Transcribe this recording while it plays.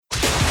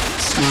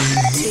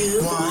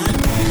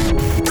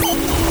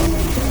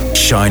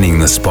Shining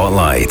the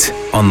spotlight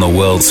on the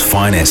world's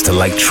finest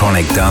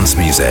electronic dance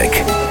music.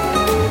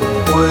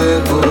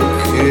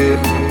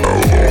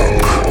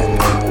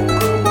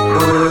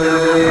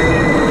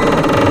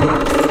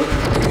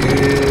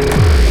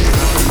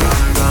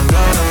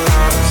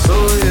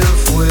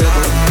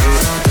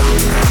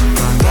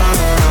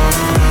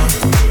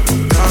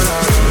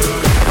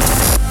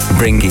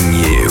 Bringing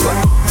you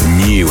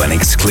new and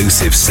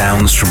exclusive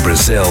sounds from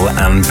Brazil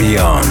and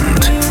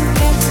beyond.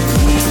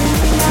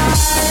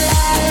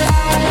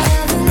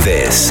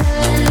 This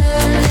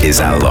is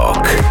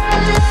Alok,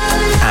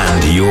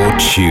 and you're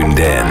tuned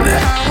in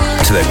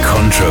to the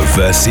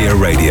Controversia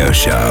Radio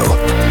Show.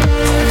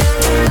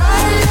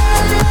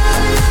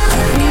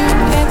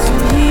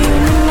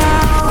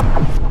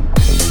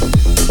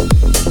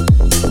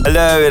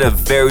 Hello and a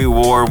very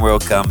warm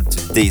welcome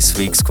to this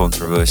week's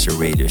Controversia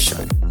Radio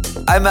Show.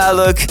 I'm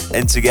Alok,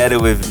 and together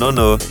with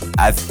Nono,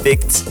 I've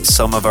picked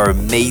some of our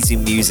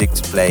amazing music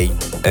to play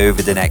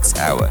over the next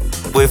hour.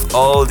 With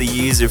all the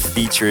user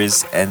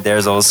features, and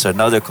there's also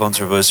another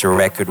controversial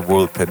record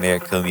world premiere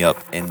coming up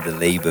in the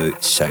Label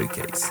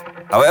Showcase.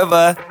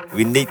 However,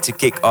 we need to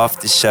kick off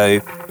the show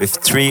with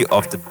three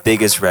of the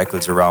biggest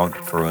records around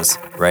for us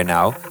right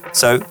now.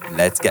 So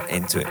let's get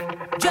into it.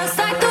 Just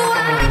like the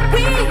white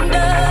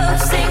window,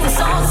 sing the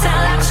song,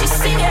 sound like she's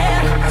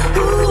singing.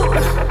 Ooh,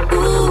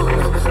 ooh,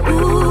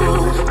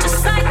 ooh.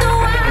 Just like the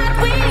white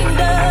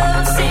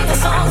window, sing the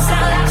song,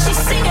 sound like she's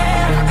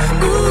singing.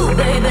 Ooh,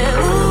 baby,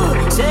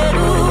 ooh, said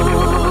ooh.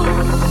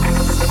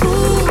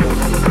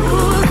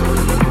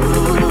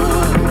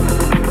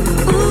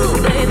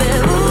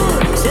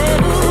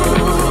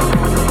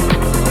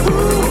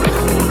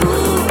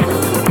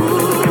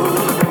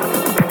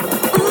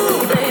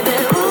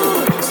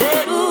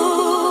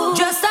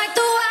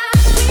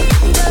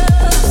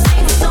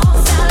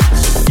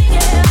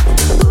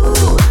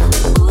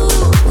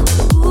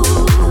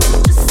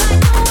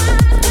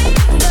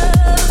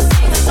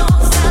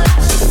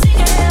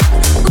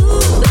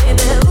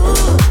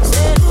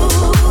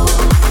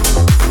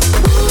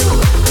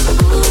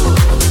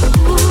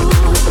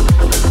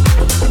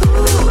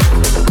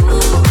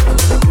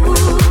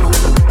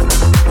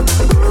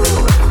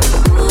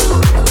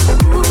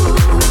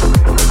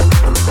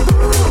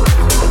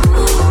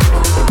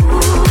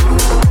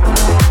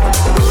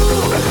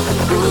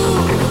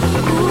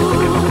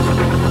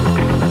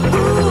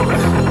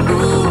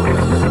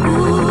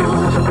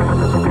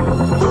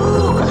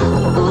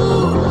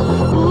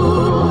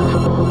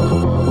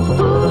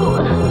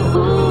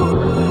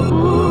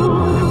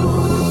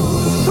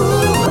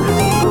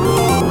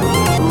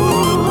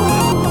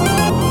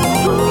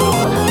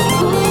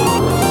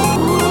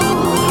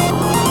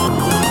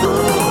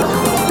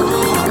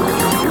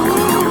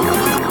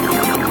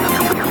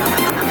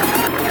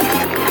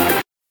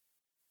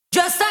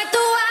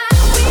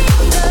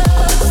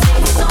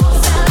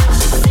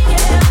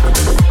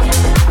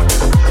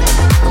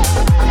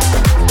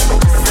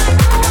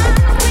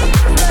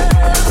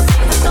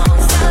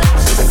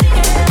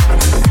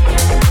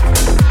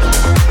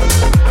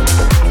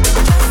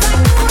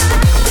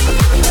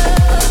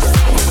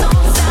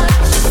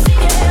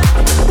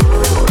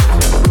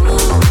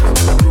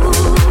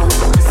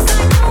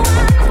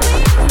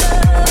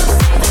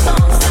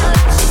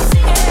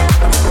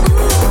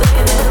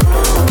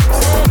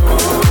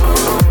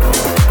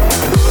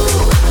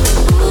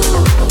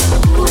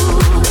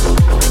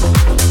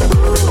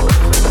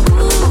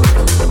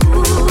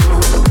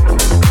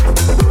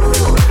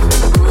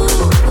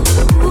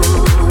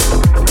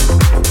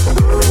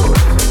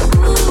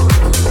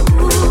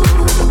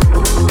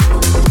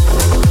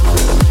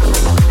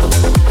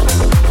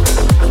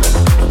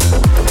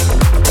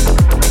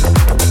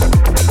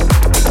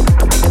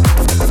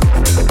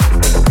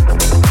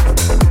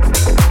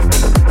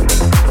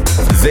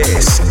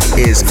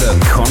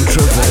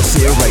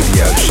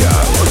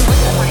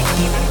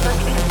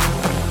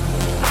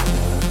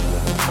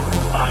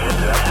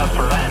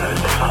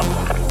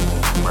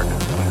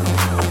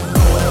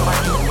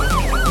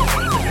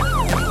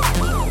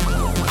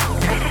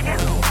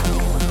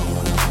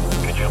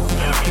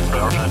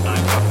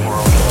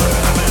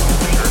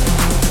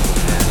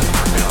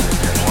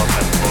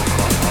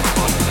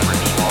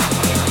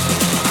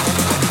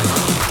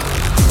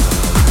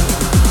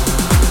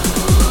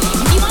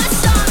 You wanna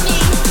stop me?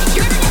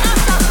 You're gonna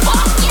have to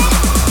fuck it.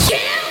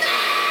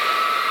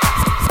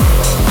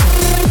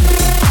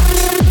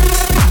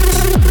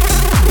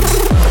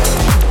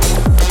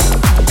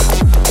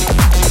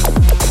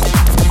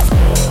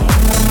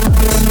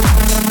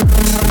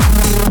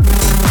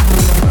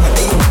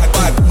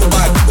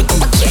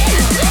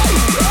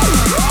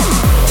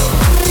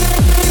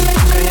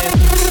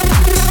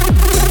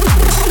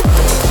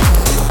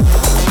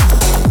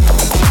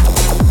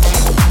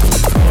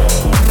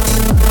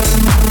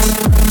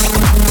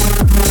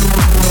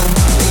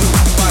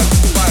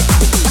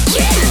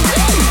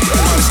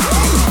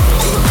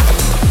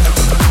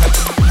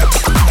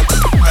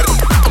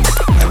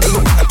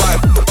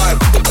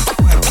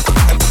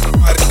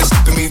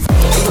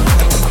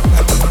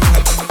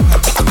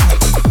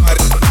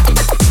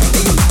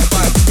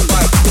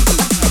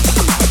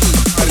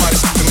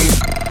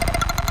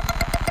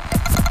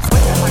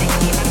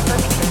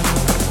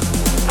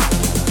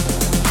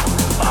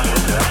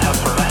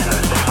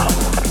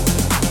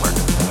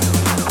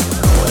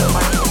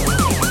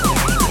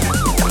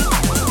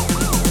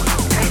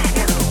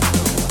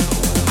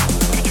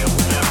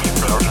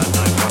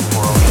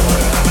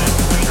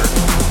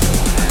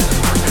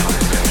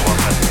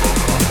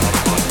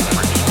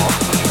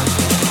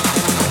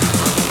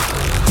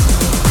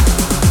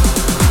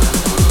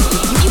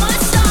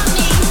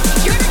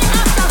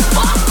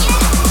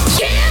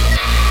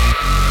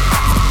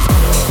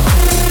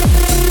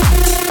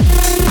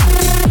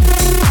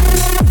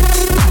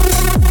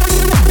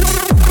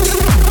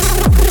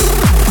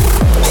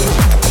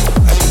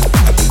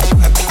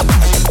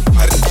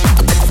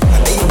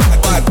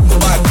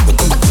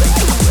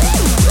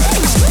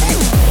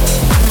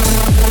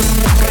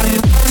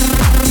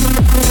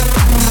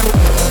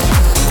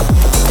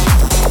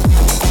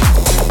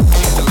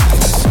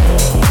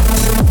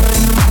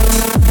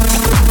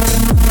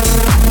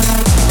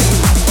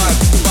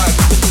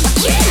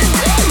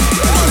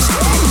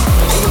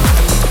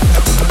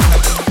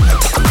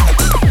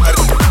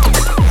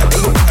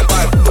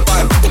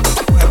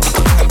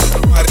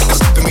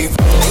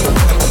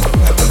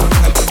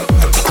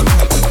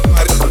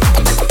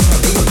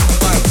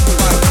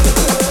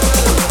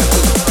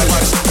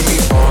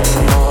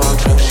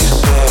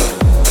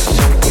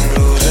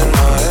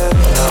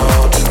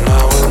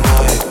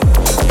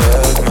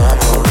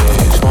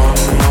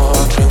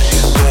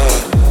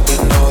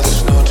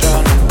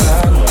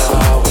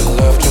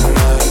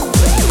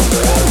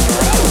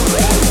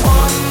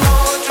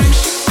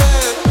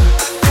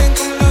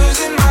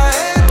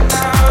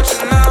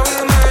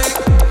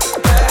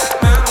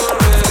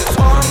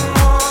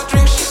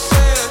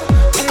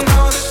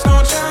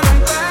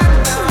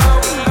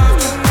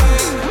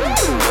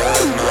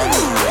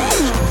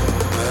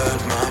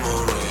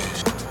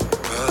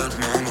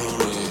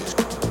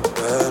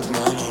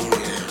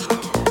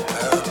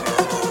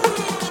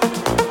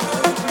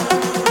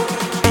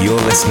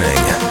 listening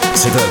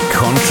to the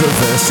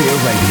Controversia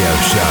Radio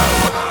Show.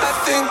 I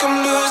think I'm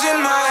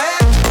losing my head.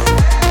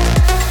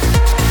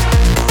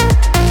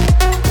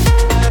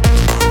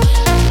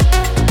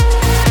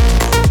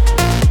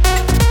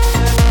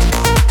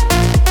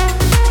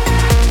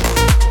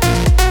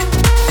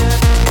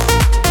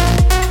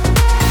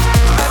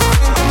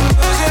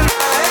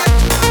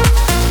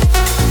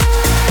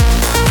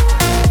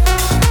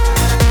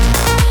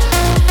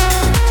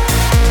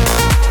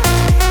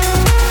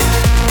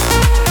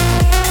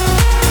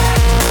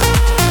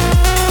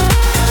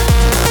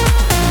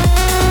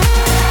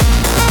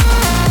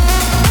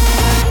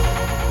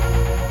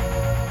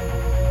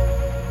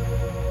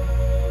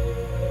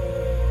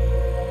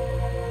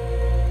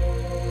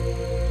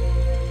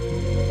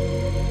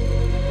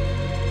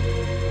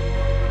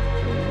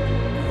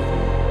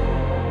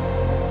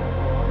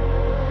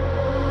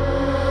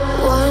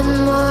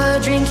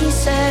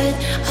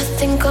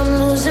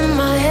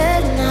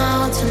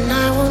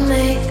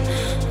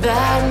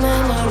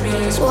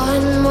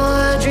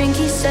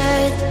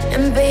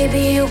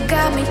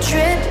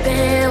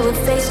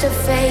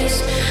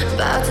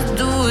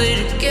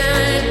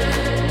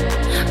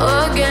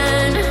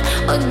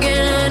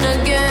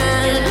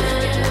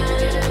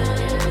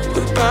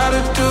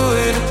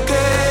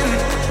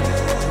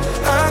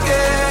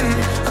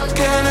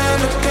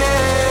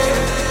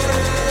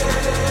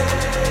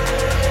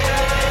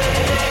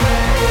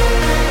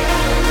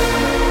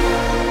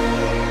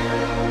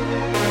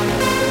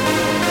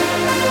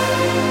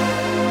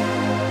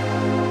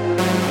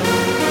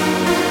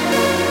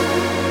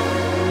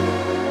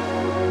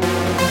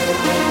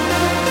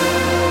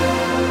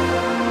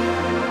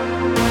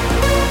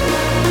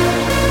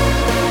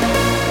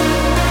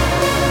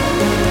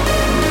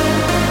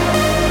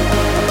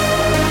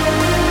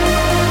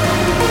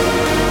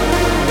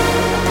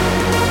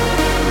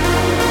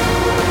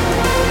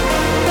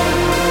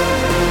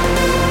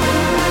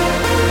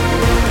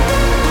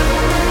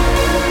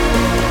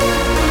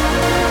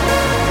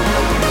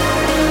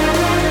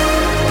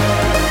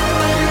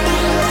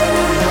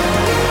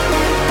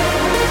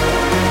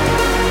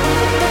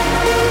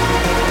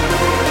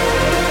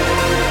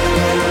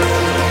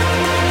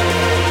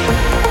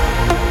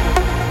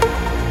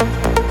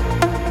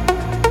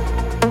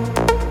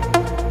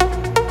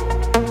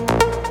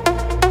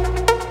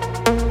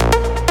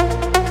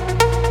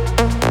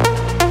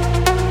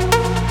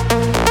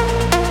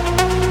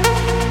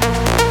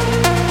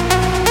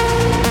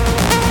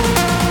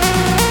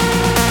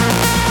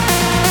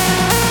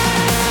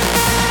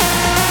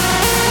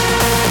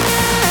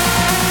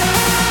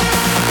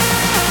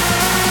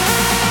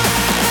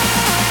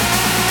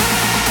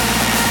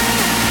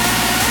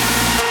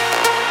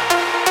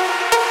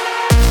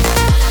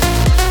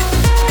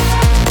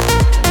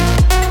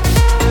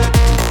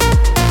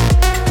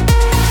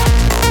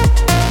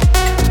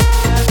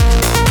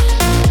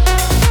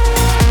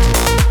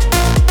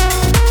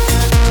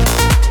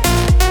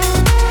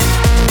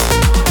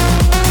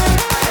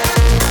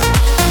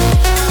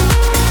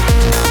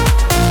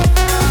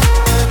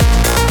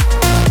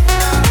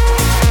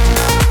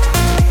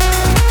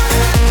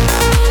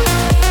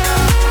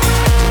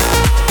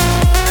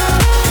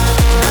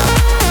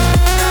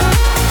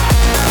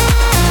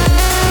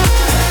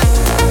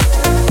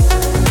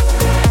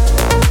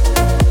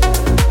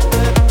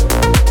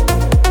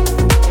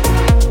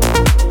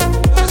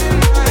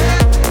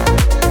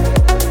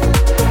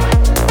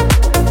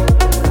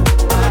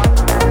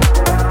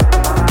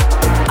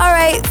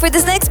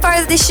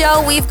 The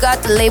show, we've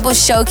got the label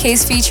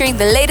showcase featuring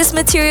the latest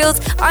materials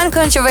on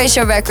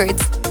Controversia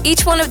Records.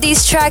 Each one of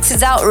these tracks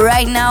is out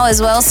right now as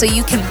well, so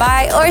you can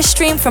buy or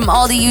stream from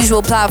all the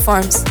usual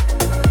platforms.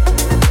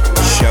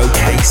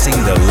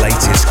 Showcasing the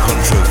latest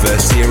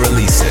Controversia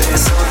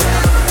releases.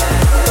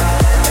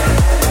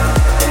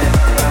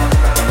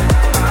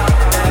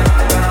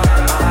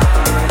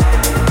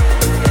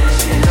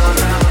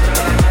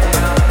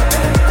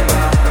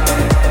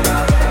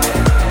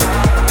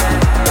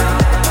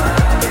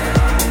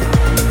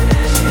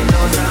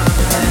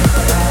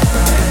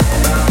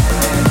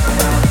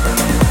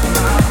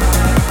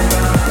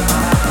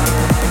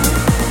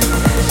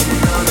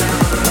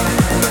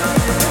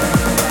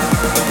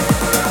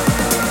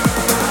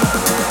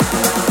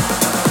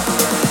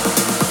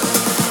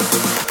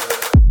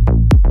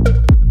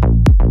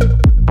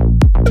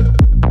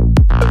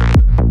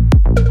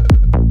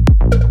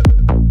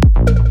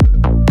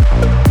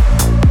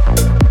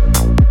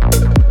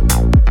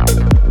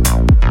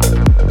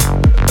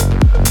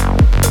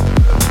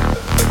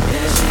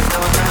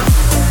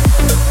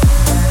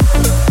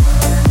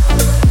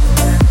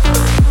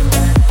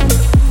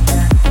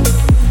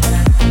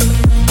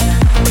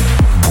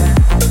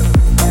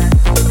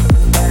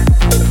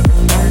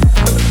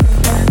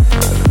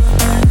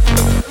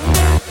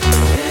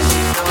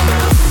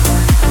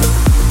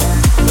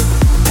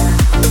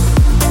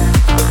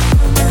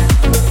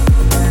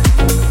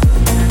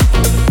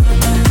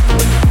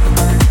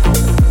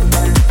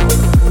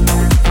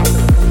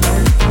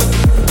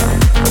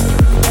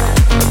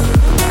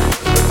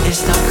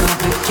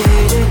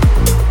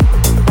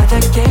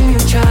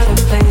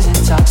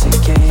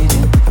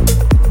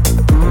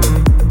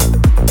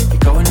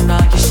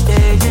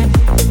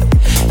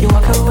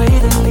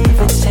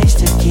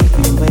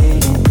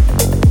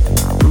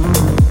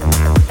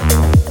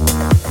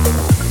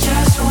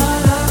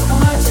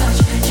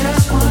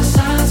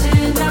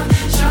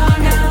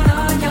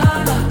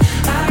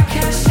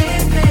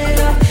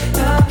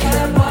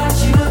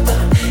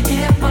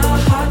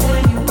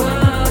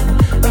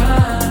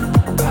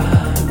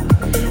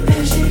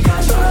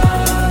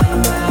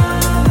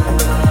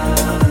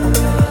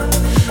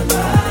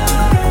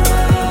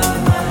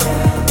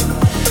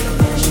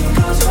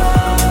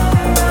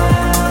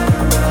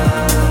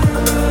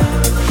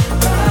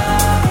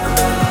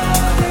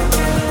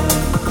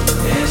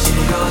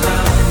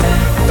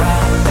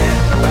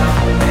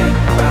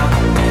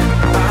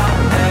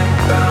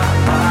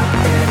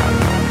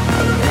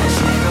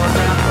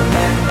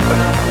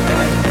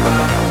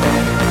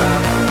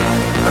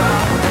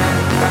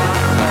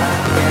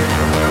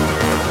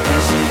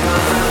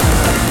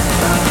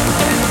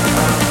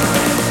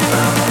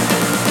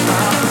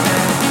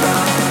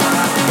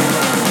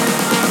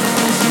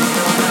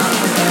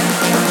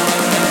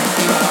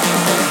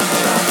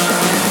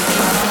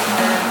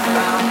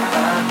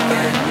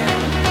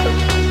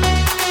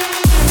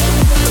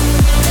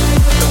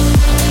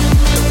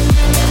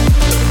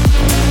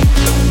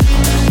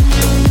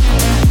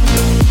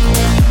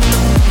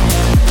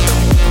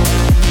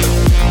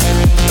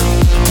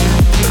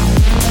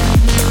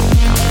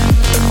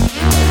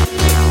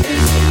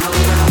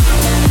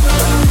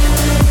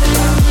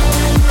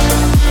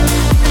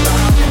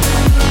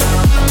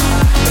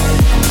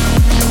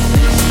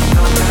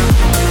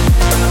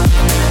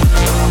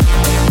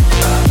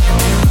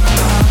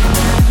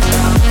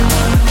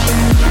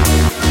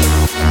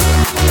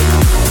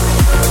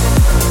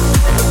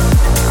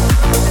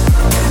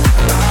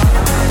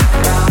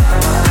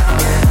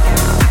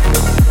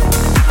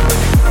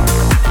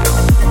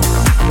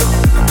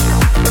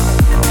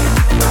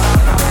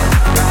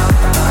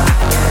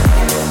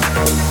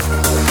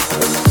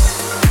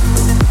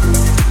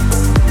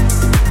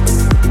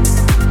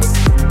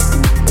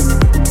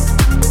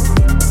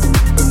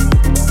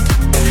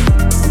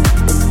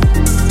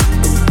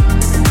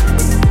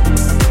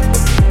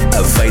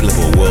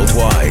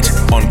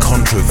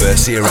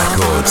 Controversia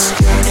Records.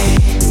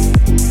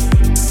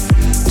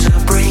 To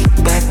bring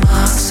back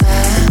my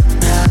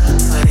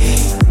sanity,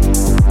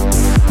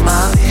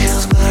 my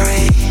vision's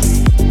blurry.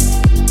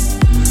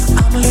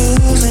 I'm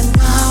losing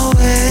my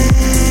way.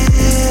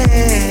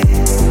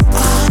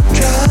 I'm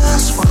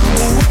just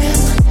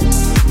wandering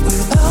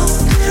with no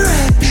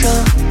direction.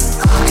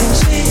 I can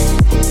see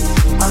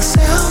my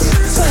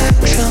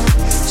self-reflection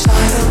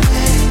side of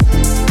me,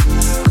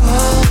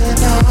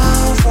 calling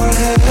out for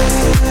help.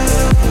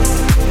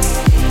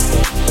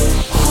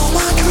 All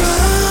my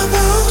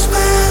troubles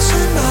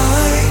passing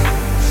by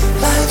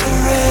like the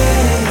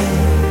rain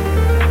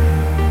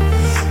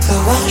that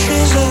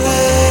washes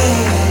away.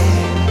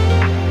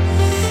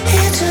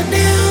 It's a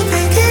new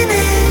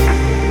beginning.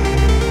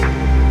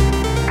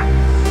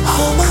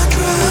 All my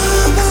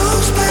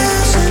troubles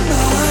passing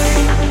by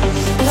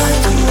like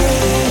the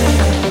rain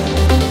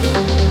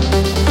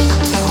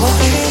that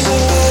washes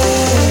away.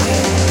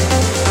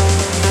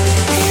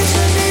 It's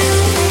a new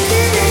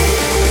beginning.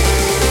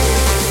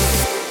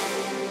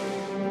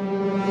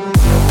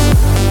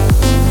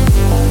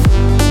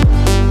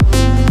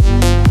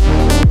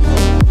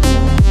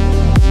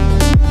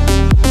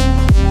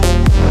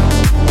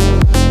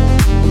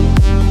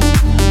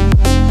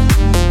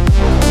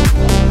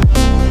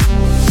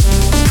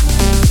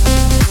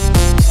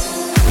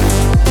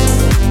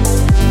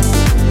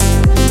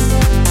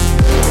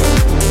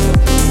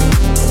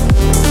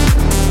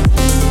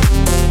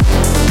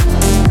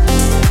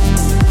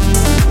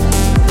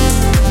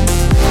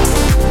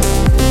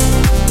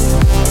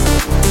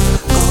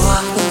 Go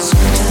up and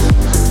searching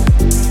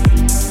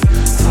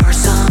for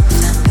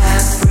something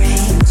that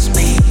brings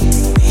me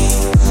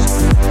peace.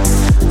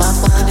 My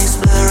mind is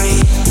blurry.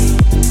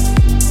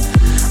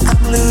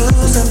 I'm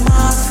losing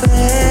my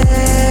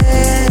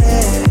faith.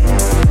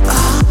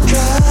 I'm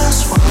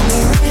just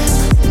wandering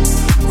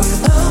with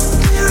no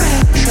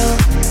direction.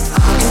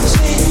 I can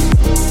see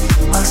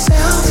my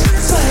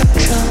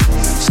self-reflection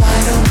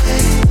side of me,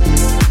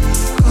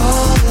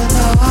 calling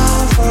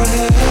out for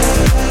help.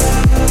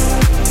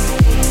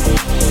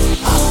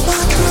 All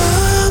my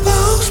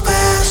troubles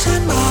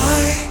passing by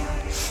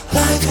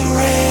like the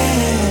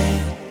rain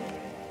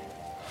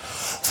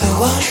that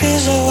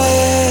washes away.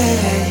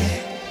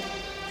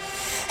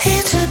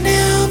 It's a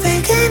new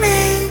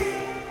beginning.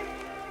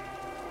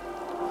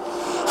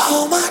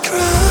 All my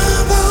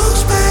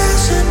troubles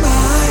passing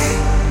by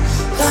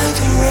like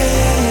the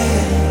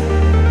rain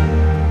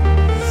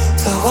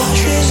that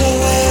washes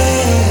away.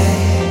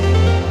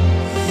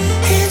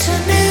 It's a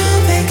new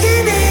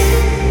beginning.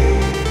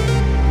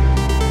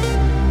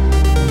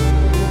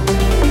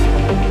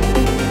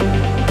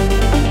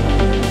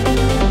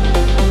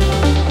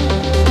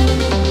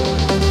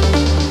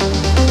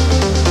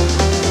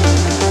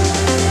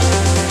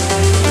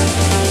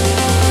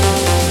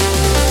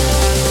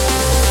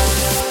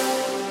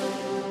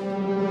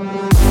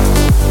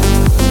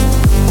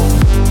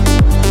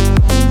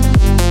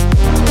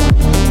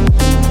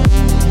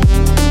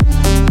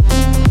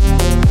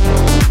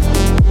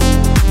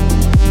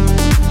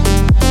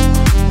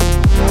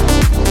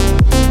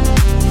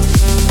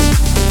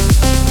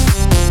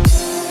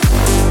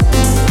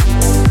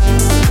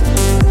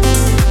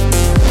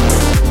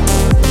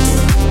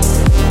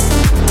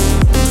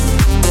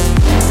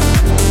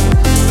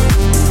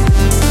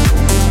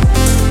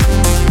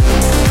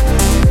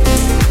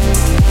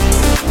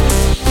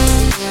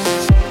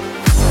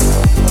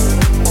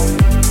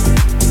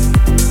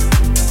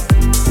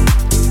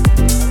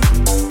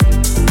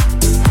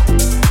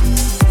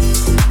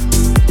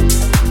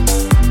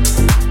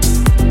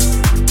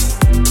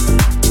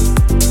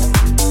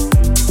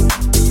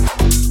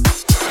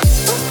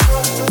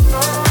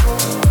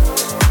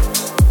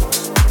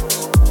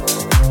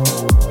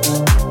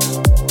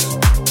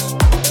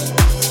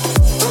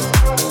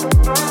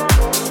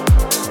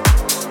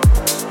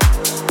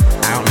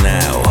 Out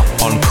now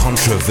on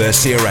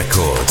Controversia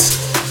Records.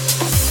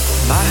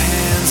 My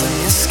hands on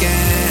your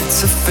skin,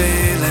 it's a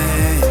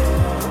feeling.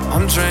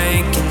 I'm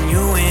drinking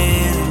you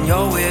in,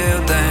 your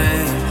will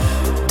then.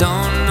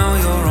 Don't know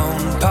your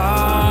own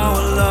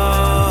power,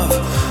 love.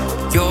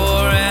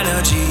 Your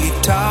energy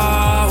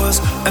towers.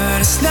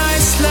 And it's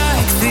nights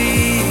like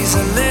these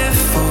I live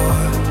for.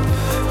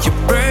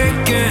 You're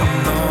breaking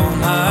all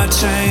my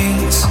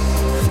chains.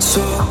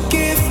 So I'll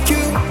give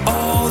you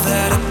all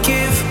that I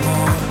give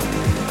more.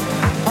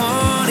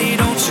 Honey,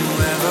 don't you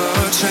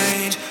ever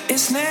change.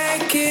 It's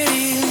naked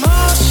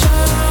emotion.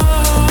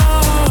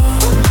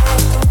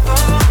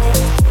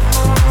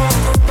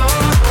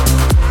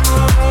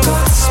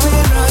 Cuts me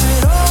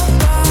right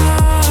open.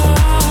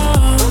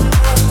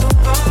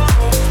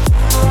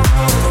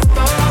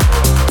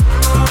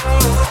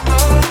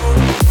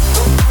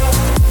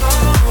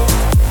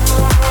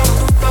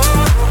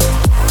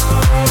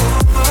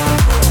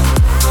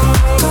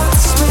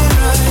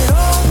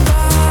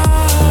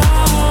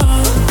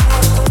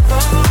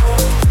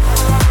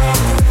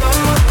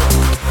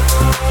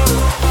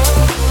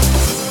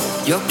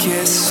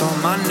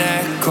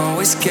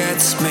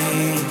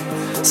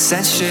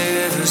 Send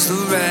shivers the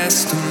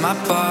rest of my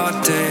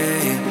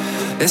body.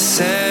 It's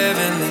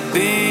heavenly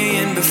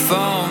being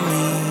before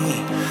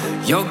me.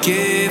 You're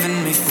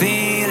giving me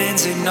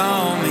feelings,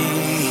 ignore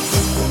me.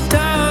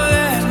 Don't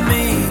let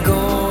me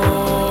go.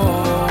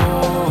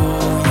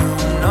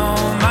 You know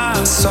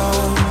my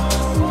soul.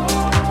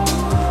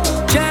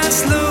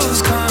 Just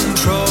lose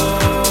control.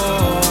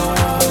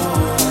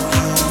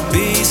 You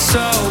be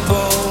so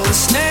bold.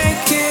 It's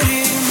naked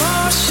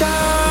emotion.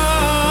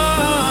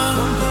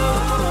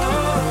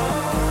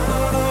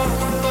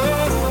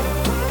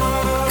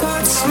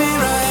 Cuts me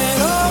right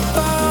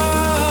open.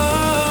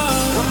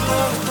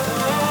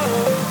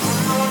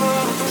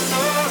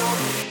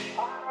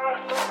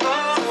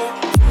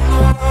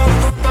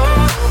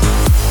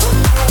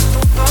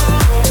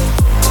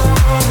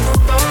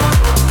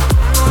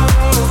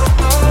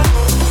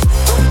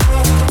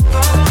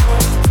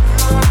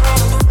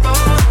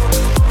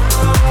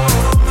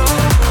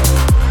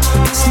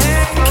 It's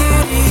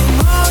naked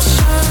emotion.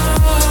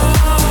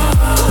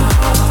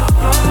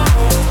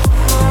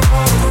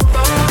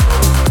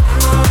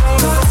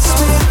 Cuts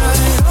me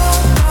right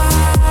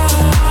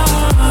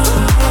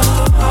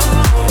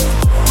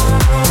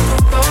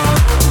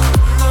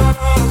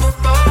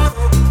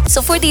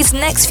So for these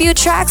next few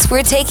tracks,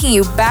 we're taking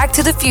you back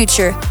to the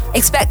future.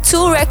 Expect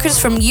 2 records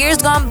from years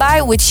gone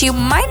by which you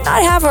might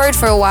not have heard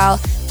for a while,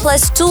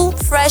 plus 2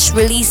 fresh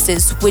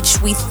releases which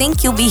we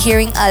think you'll be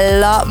hearing a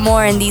lot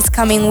more in these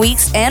coming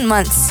weeks and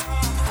months.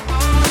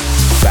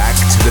 Back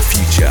to the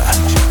Future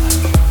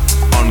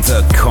on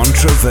the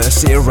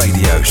Controversia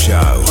Radio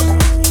Show.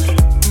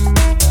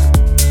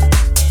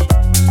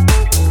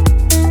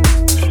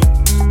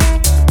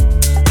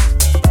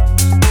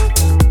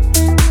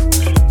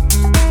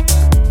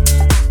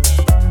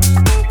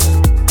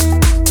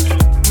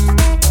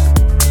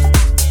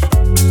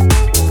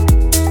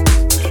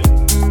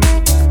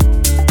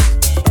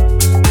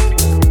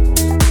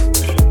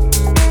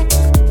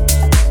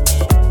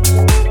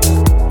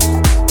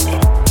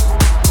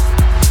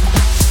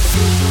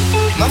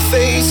 My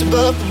face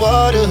above the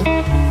water.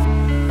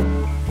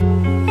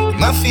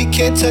 My feet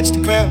can't touch the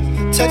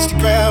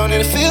ground,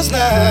 and it feels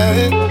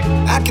like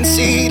I can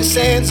see the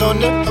sands on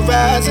the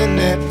horizon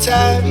every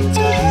time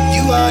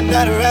you are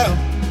not around.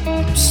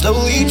 I'm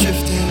slowly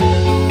drifting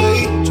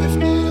away,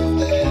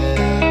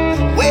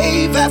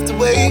 wave after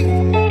wave,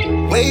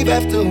 wave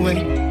after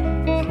wave.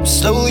 I'm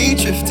slowly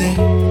drifting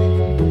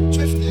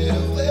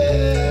away,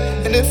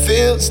 and it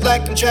feels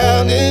like I'm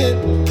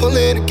drowning,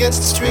 pulling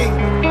against the stream.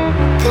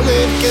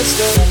 Pulling against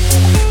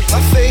my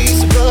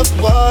face above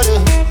the water.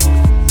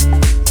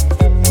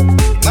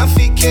 My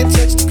feet can't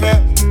touch the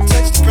ground,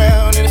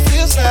 and it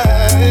feels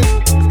like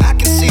I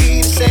can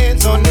see the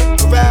sands on the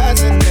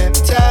horizon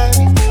every time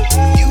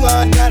you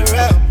are not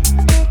around.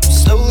 I'm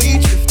slowly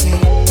drifting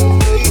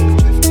away,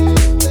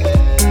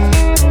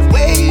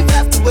 wave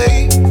after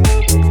wave,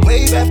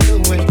 wave after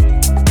wave.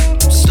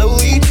 I'm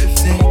slowly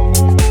drifting,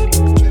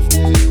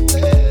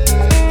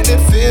 and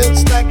it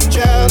feels like I'm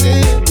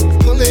drowning,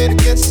 pulling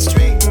against the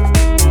stream.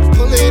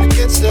 Pulling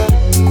against the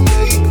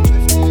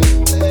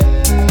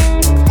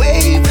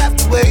wave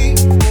after wave,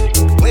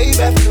 wave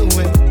after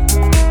wave.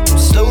 I'm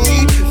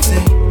slowly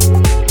drifting,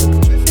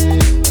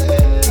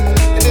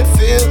 and it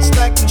feels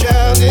like I'm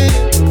drowning.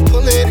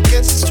 Pulling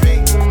against the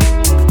stream,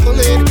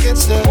 pulling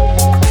against the.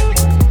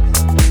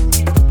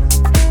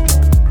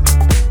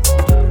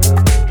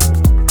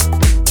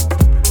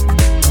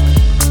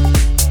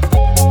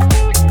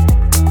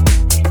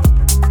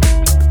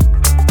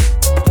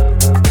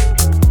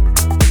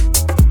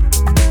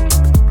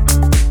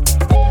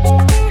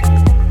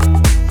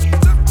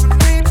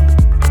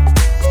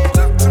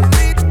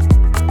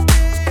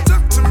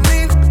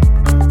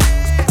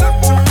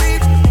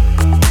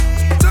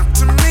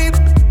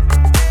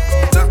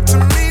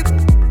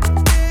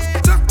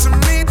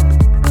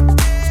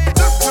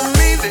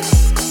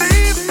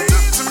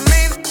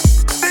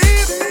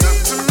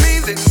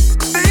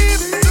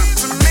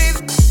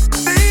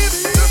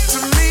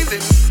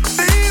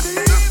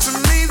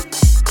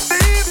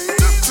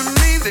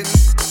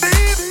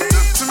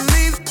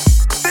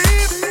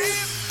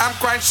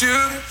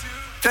 Sure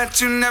that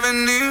you never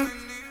knew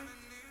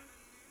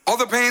all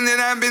the pain that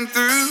I've been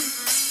through.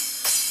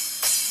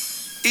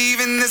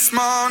 Even this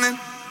morning,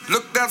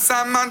 looked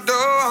outside my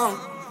door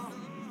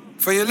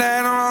for your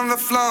letter on the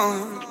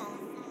floor.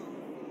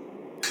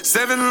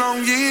 7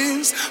 long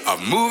years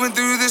of moving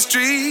through the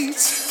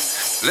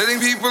streets, letting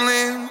people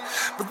in,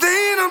 but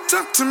they don't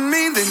talk to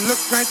me. They look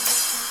right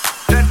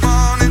that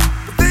morning,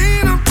 but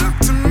they don't talk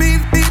to me.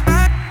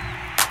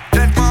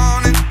 That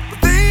morning,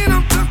 but they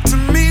don't talk to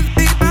me.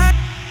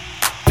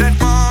 That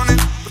morning,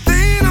 but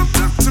they don't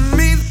talk to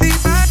me.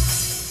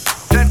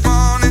 That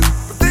morning,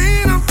 but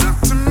they don't talk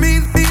to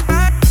me.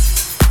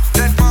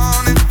 That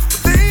morning,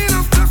 but they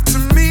don't talk to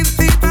me.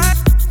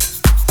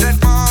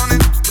 That morning,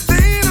 but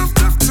they don't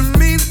talk to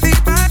me.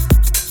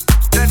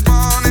 That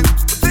morning,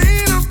 but they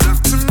don't talk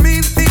to me.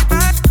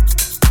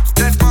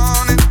 That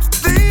morning, but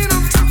they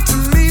don't talk to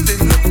me. They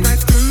look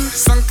right through.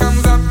 Sun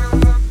comes up,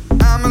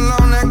 I'm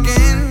alone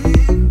again,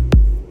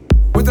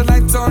 with the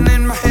lights on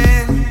in my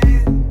head.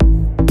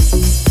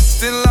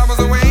 Still I was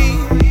away.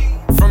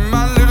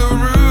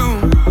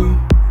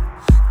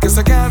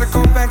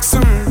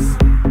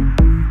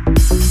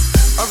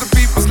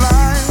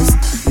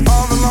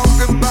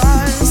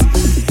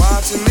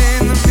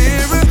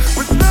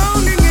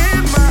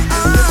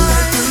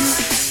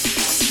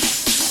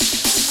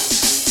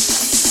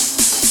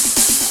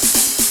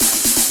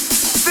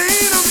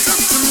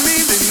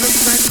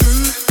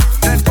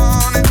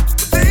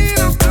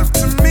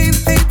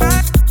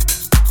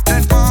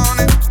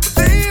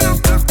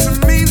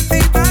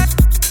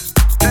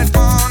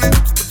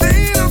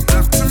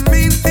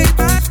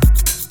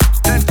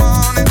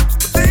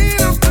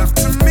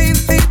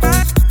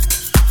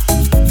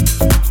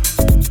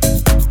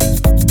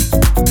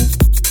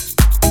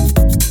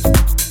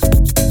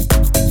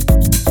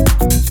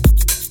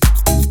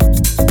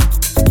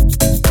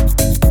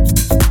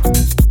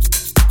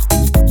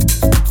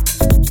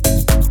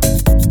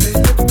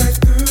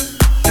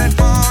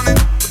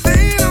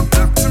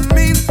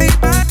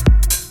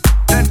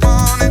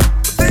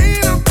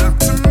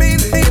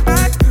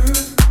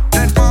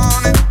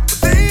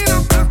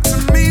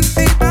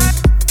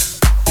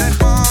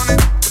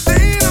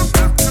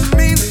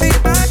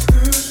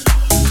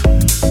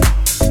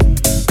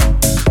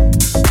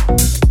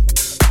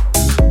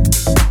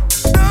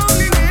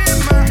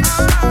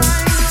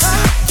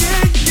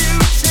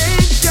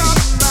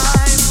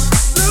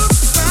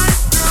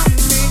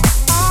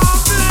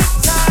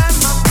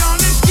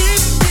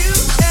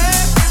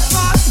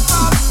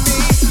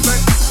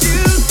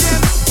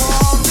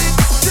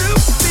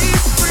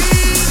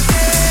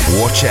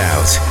 Watch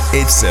out,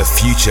 it's a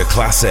future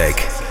classic.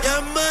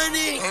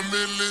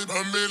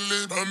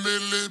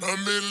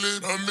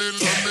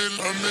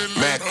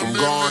 Mac, I'm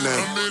gone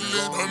in.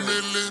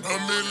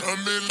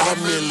 A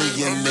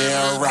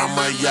millionaire, I'm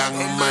a young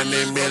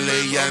money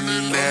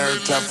millionaire,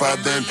 tougher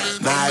than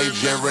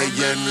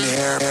Nigerian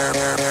hair.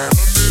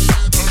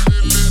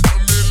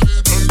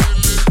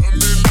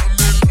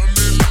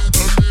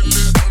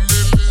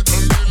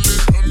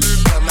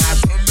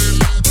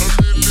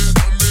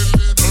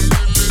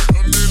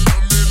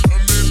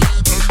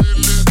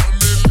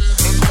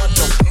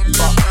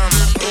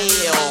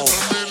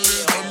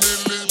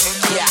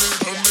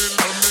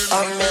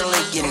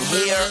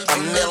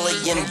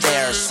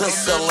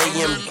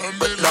 Sicilian,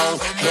 but long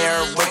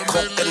hair with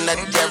coconut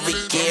every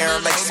gear,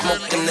 like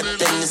smoking the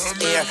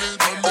thinnest air.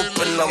 I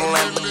open a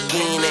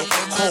Lamborghini,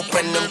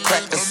 hoping them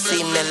crackers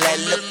see me. Like,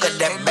 look at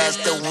that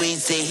bastard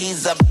Weezy.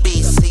 He's a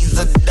beast, he's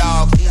a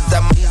dog, he's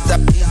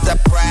a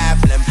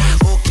problem.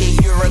 Okay,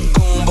 you're a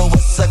goon, but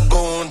what's a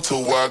goon to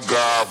a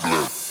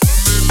goblin?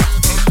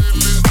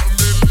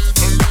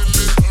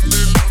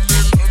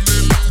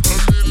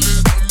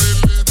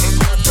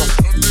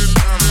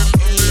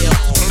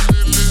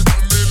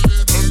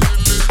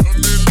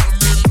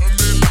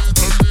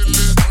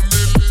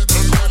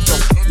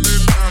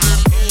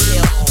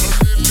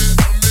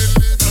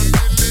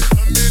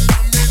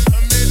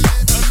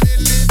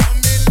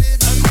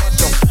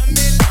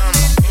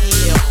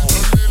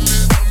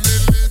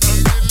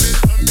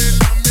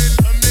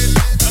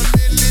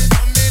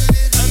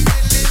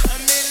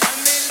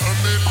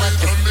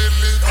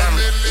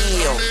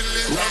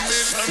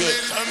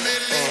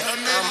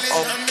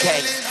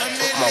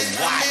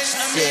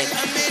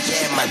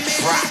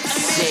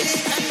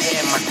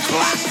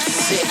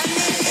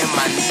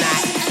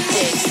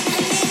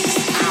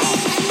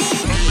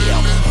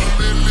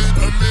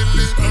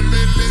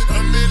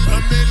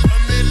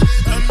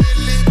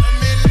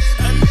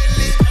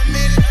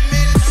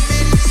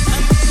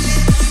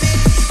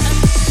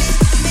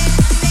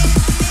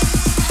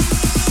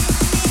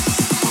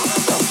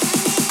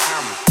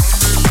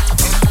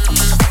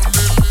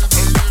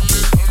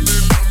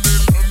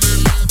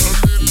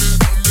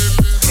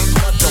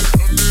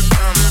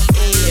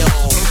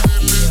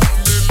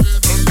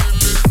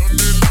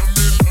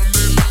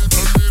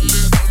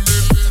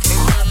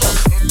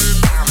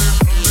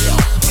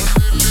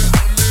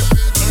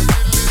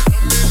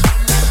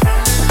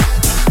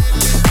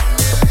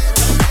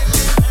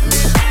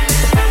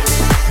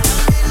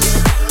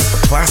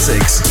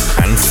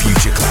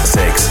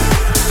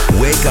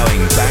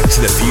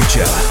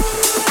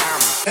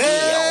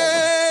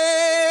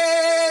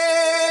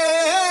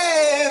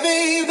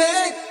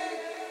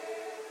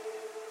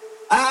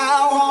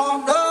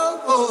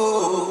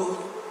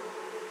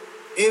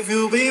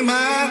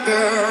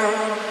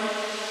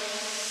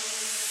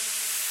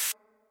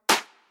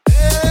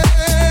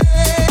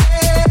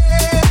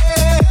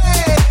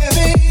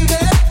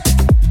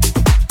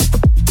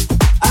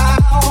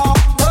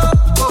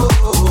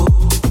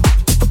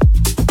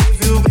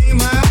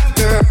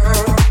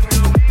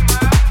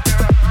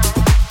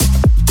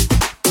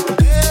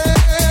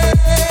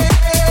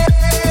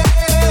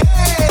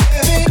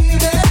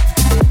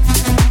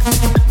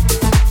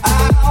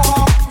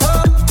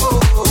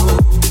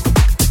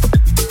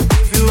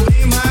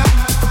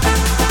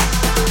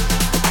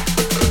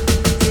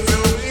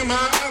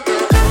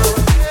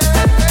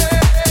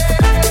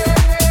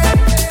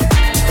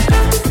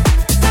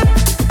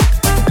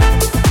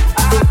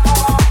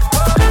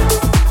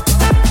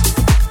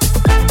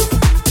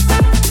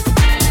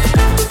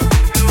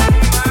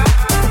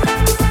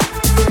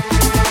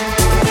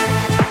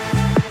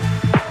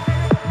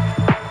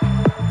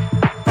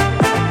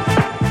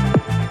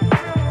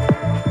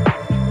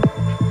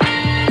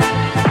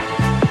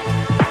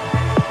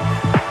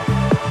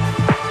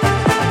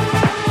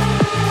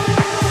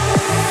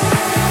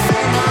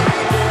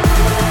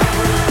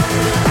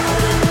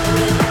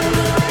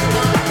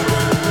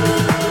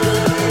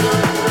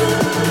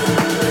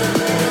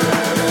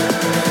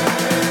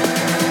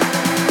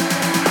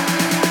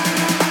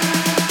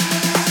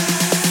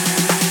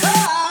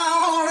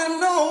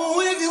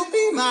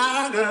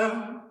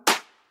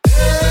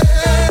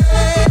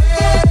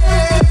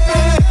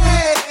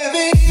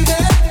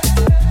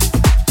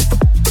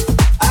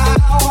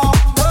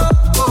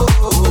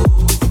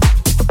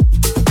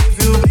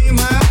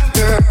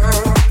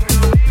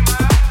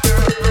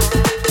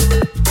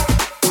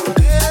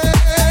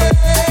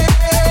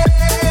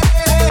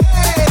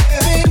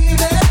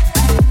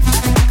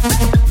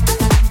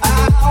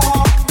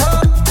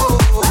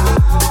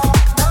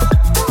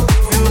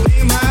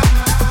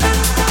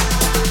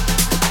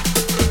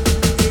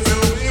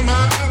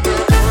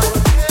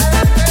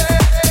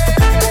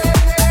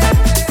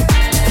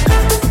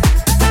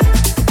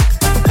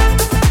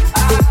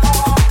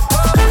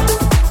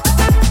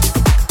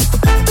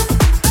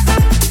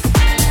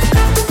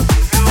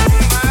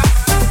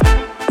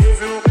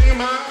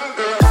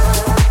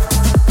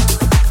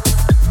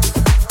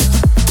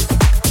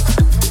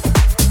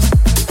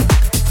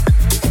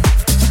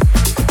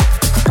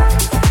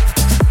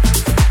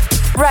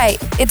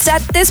 Alright, it's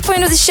at this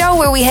point of the show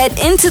where we head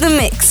into the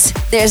mix.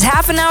 There's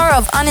half an hour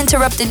of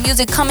uninterrupted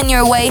music coming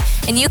your way,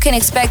 and you can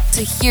expect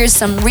to hear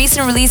some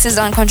recent releases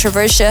on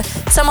Controversia,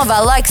 some of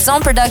Alok's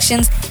own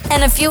productions,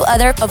 and a few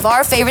other of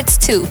our favorites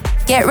too.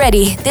 Get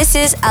ready, this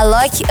is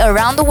Alok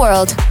Around the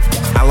World.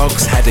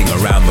 Alok's heading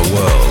around the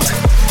world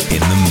in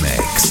the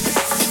mix.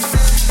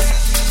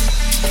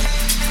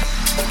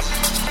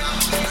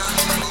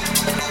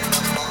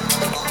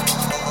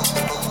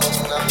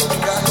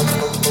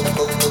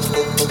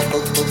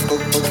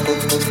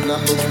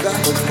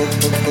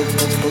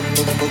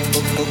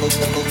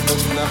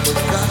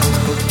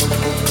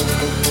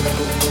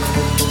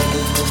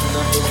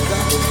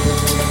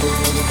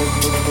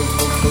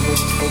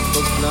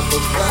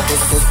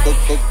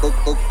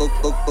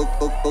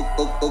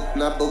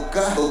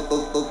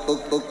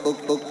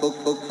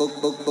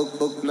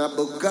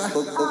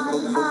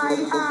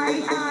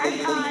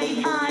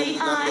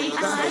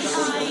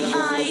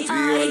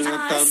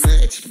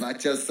 Violentamente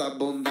bate essa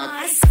bunda.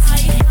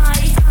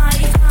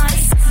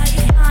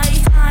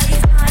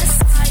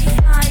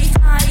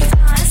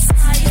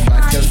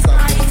 Bate essa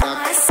bunda.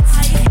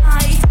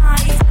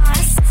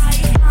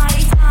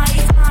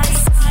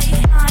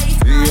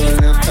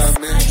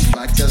 Violentamente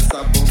bate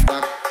essa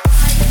bunda.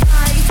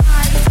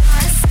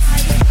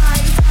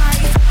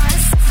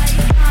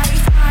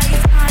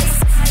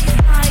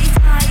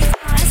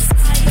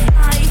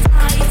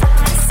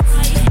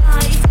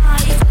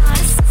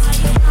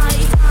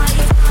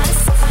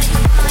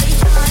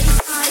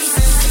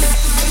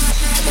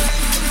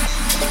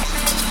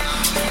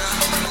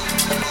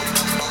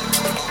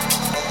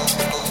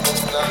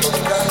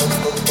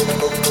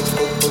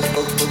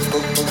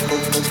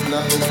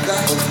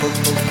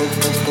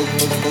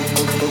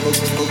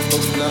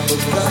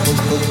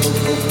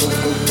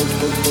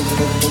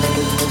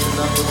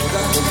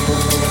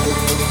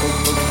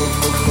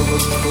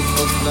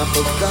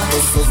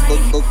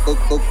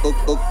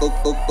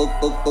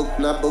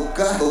 Na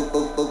boca,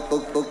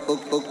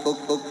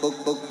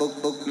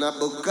 na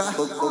boca,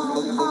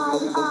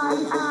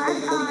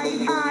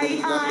 violentamente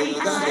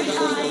bate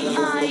essa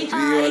bunda.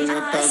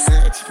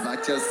 Violentamente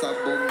bate essa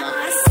bomba.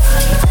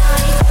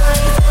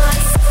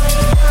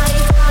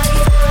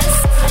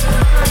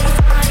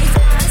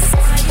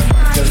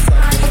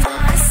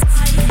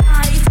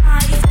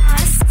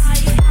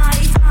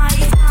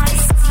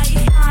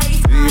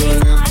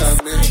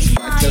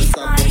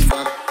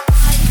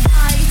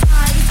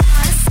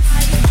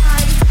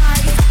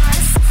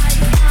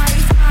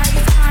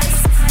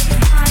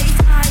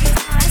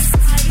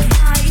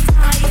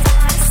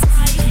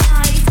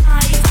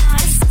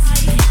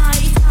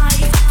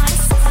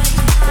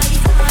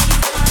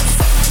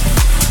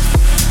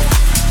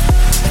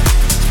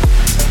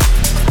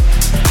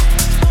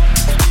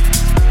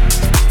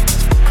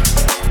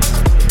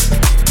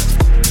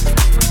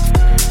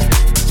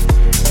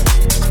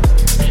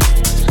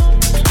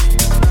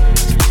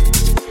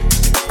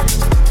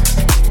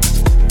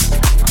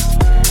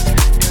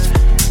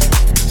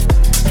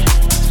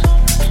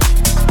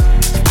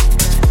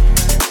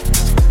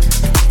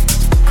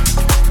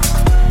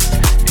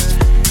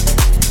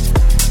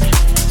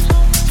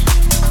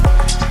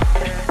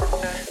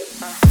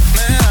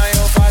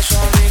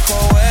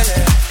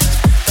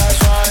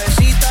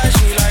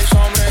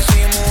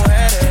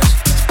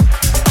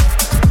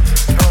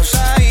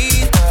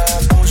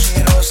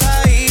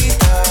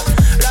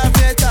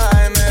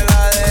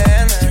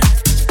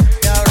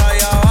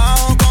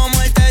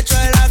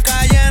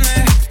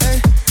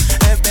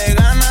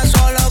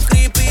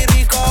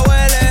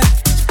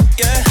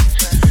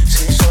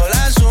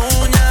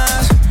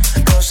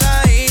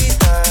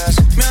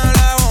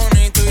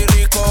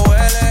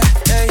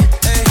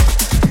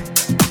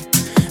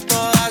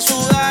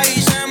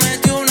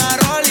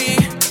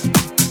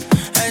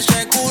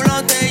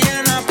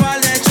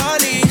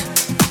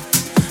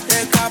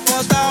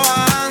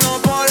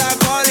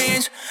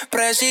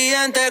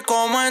 Presidente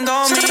como en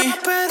 2000.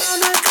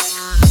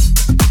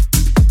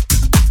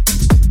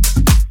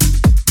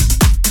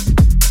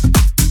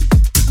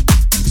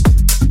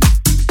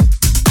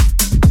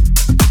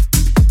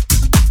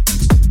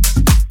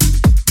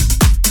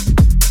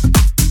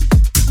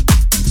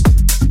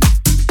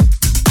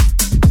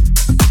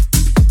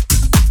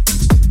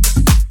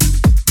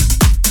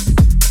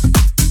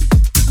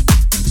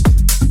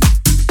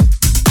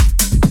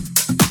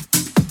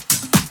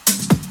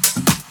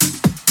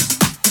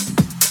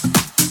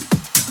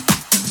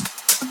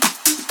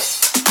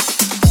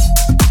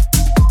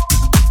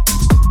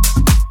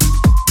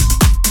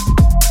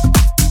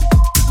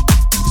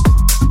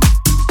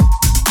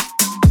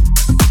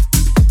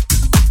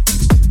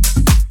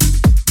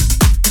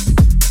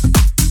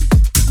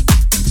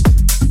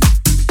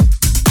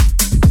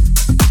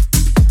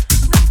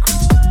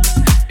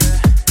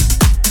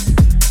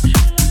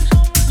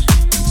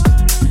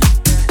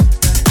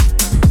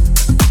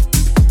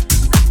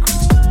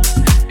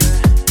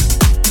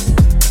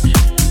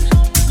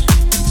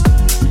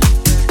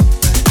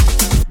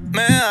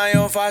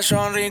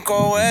 Fashion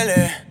rico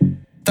huele,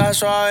 está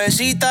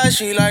suavecita,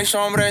 she likes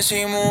hombres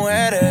y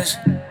mujeres.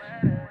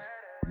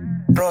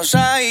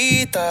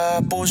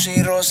 Rosadita,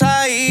 pussy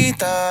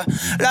rosadita,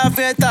 la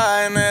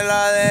fiesta en el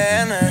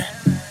ADN.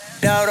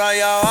 De ahora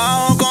allá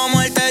abajo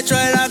como el techo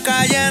de la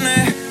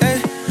Cayenne.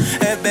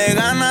 Es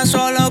vegana,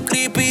 solo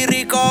creepy,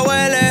 rico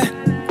huele.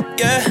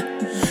 Yeah.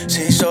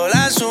 Se hizo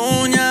las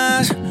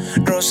uñas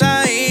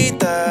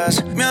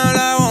rosaditas, me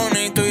habla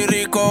bonito y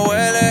rico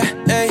huele.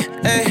 Ey,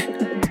 ey.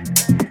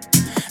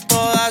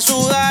 Toda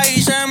suda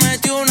y se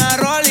metió una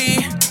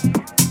roli.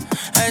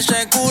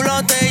 Ese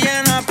culo te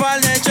llena par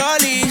de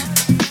cholis.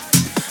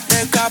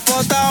 De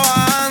capota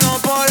bajando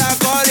por la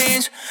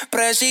Collins.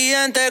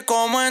 Presidente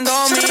como en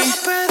Domi.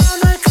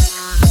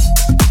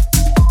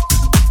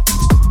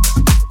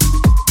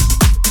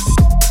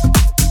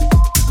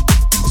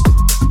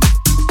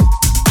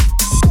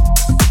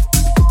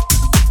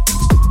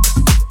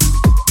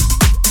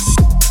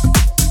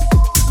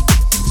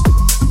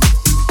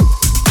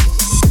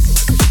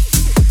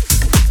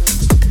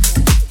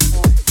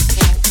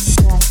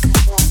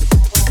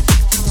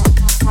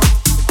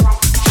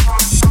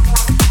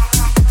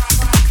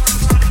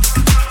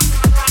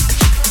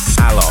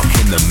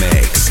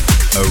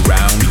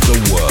 Around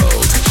the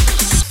world.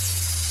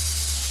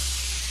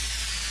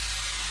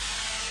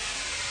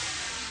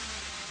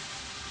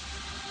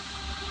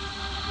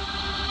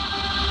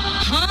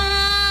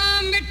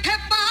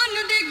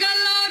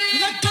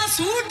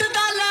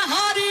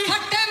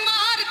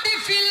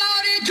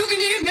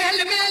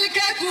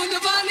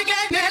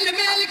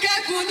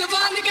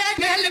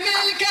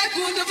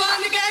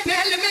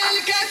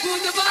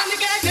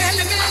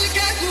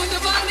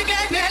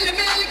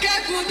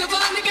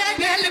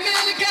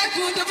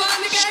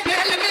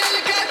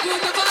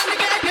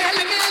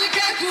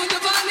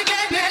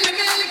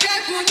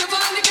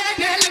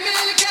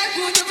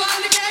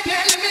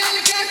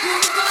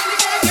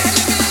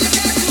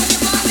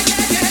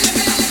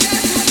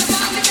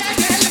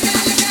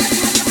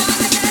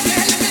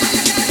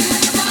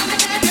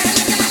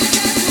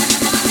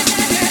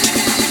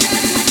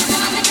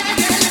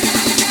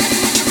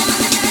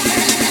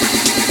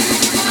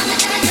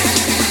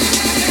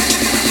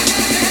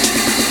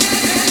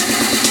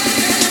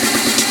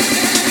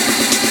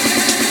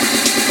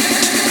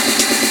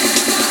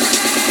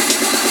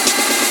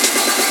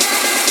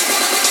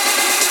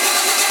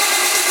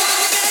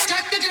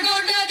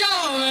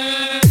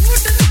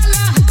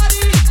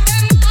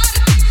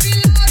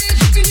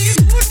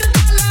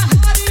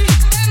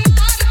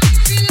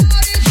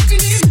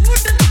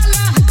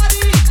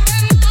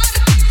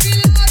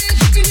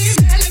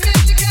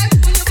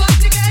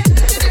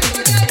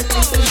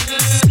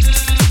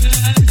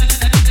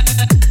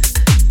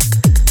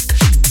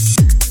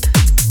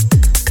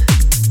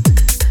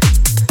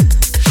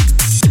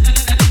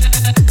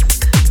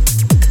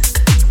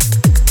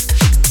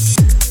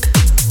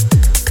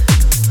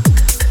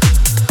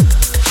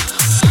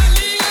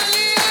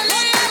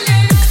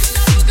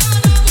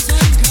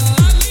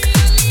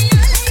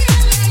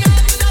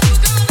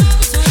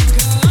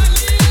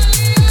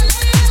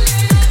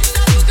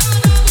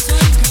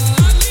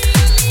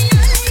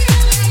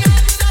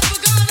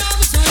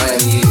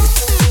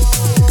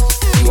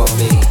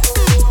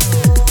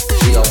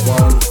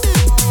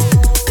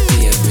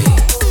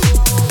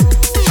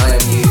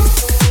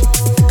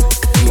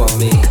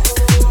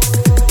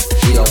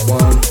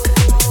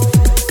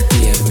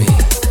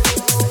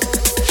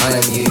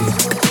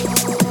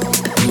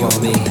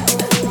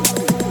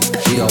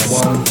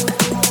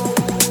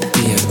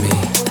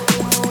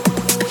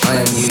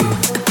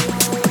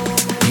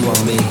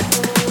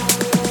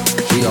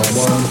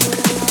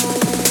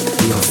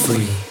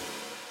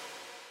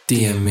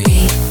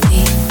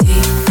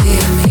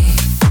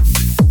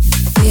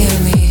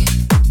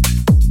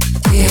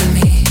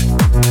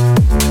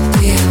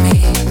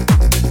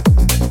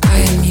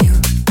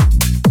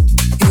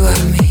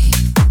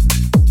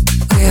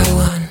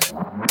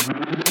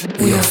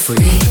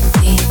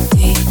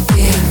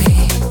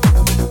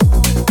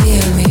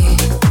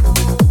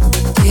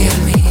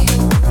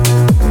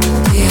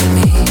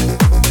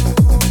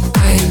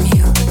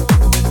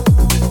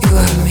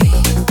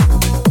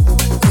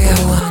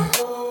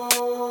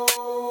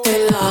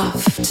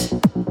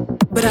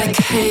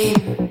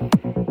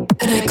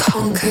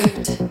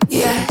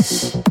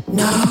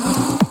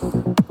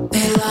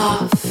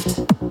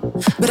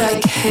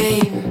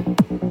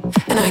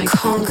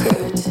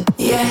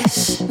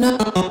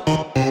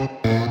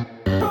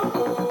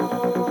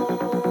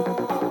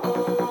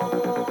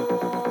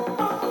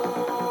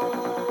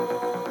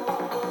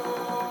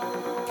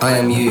 I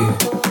am you,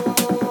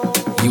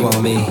 you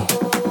are me.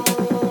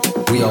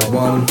 We are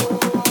one,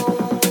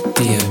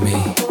 thee and me.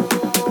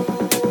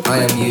 I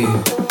am you,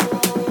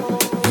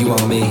 you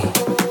are me.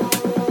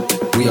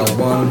 We are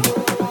one,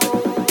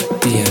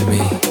 thee and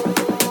me.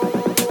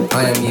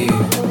 I am you,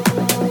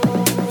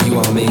 you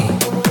are me.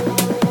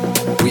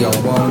 We are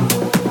one,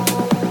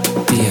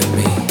 thee and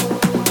me.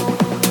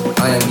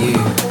 I am you,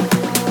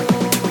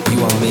 you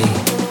are me.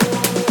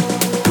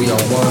 We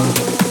are one,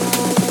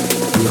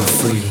 we are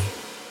free.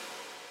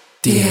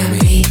 Dear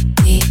me,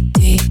 dear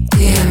me,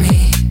 dear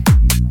me,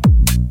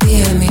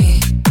 dear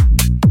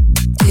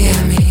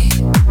me,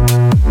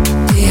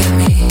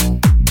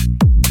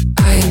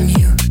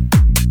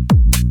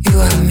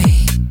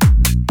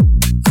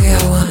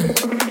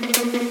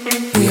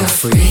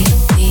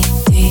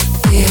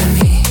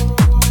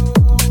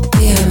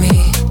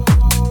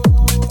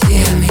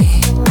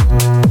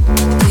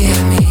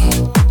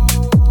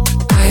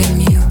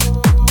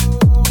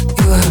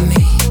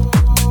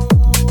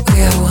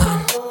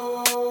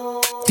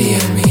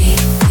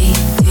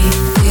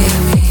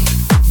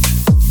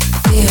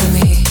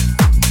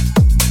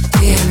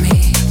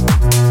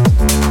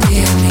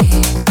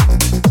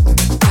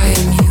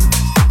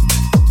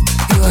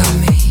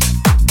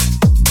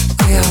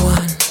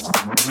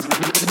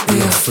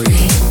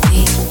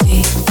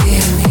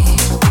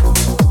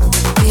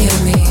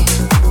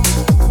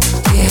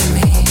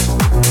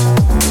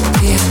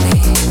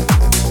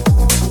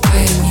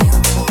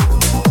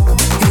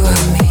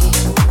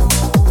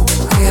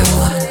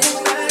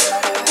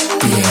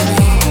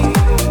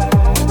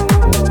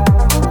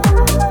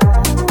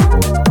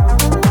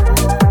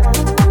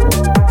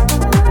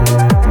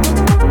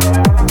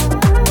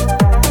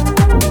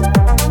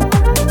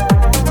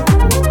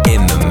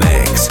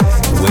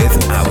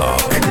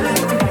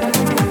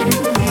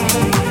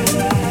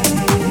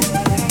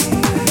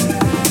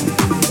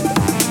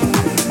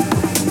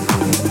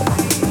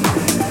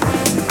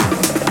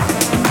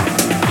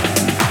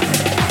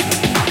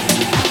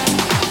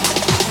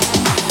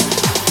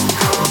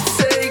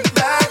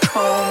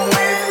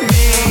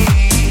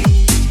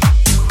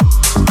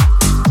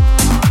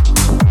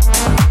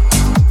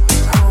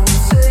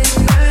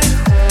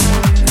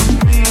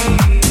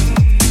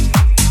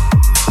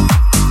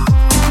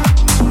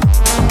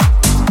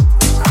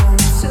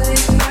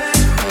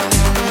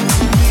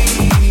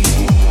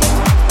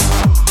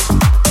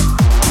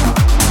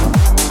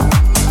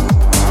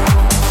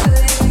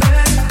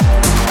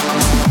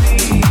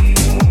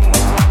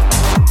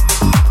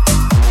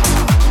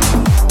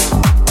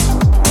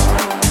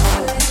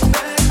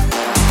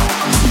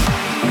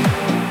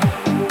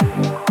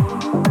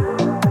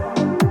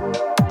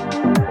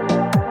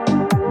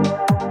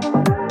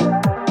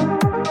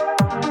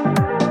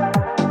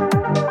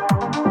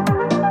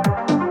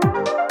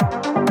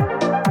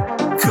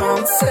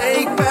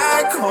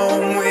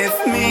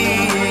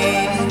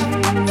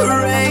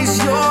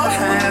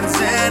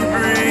 can't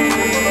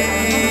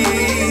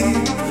breathe.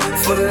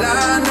 For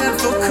land and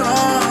for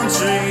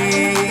country.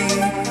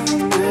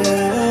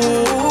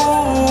 Ooh,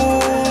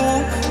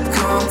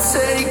 come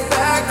take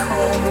back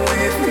home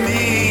with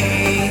me.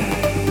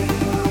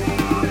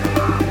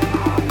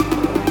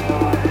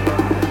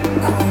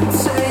 Come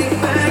take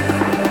back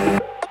home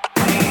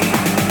with me.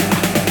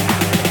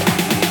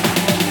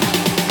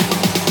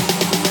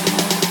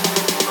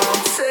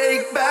 Come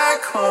take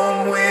back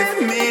home with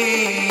me.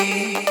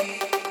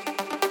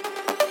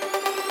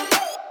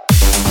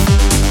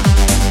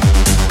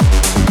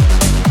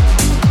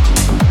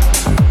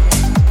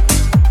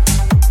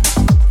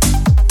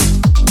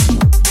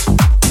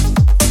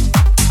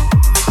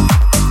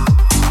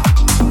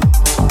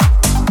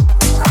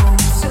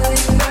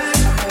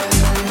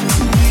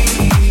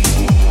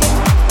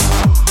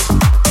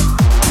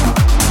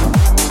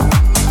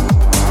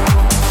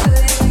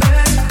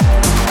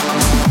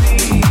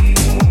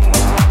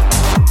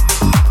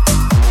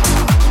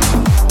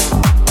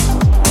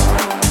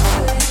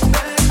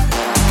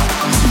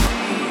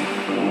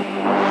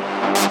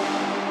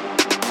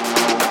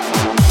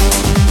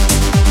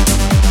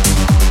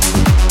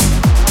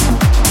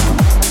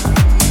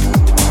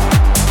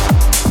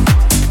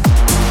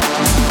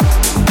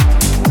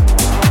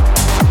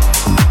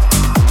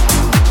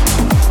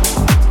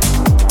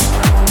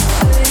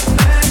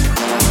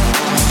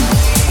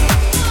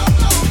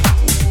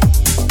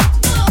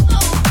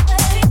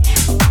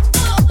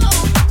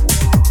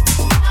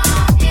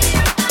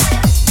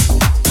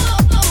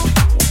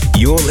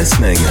 You're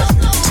listening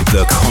to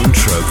the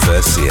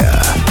Controversia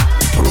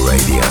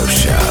Radio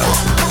Show.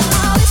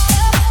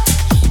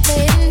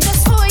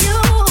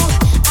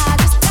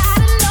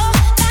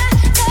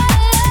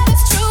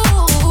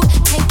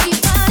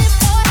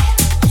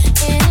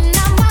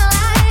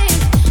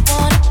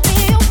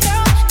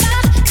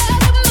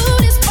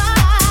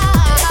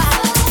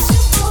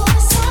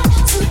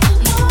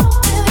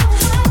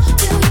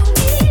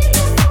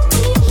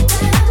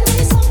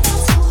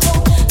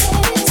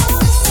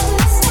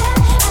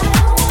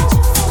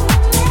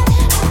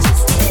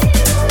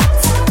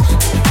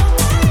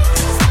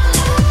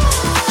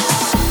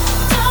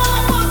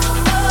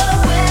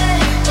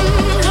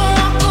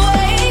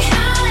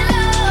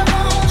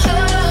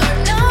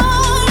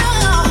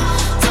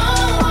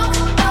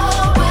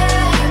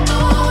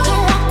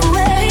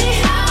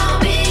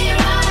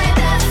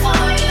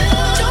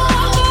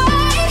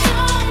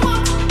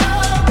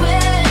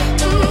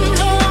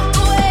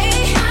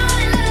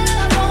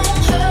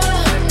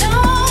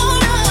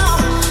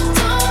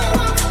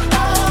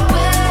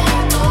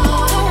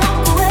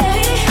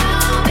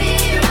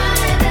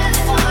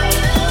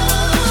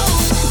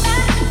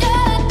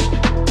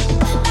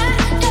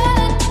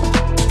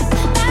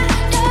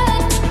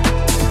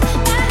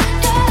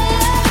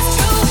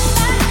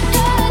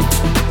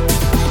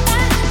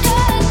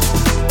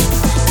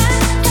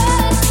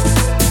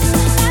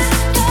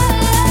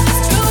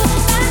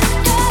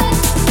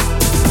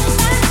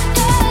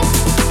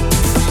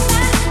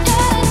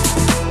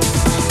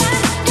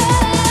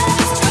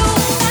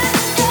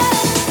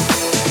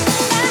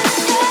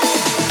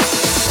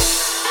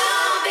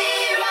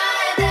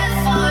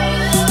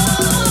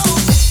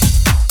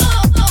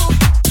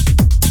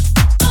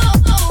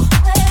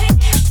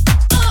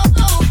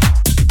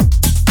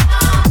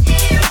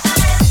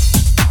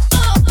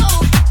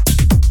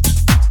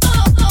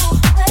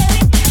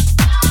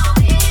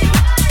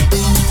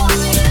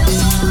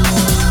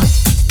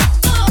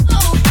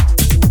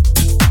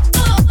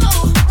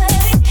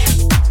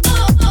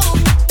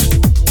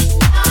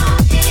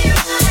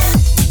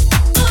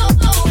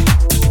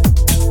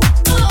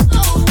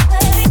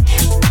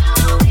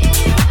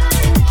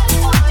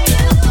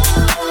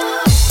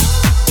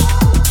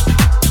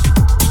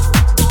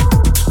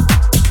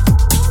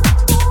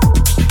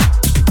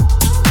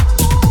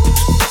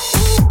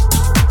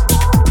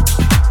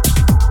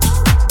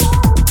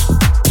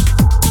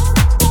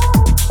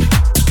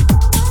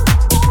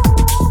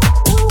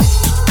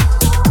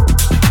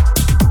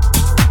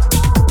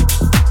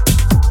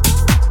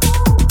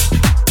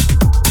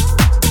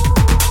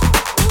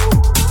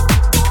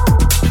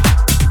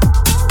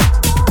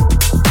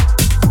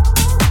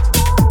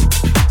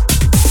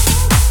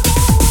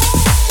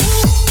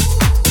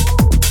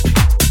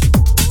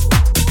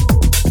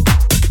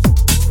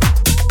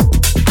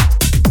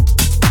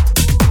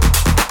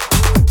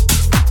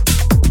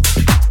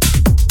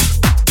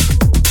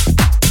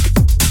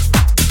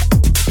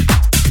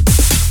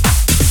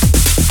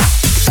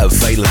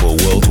 Available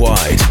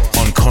worldwide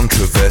on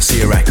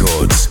Controversia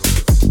Records.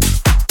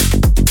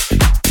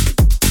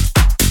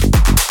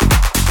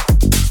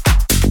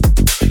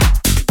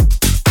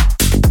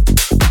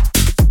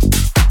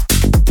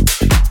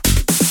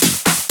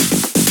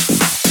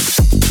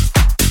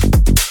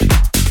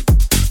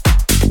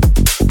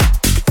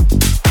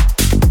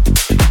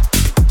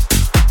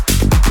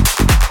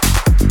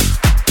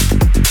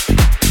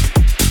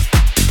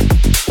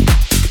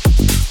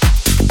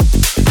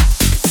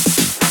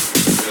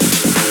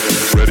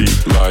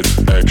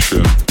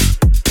 Action.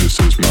 This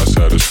is my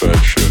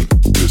satisfaction.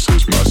 This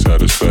is my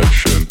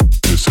satisfaction.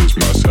 This is is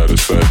my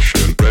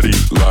satisfaction. Ready,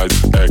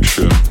 lights,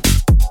 action.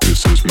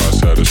 This is my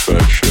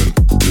satisfaction.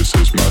 This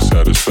is my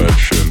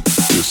satisfaction.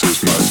 This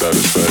is my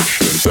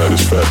satisfaction.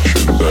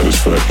 Satisfaction,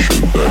 satisfaction,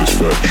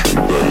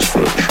 satisfaction,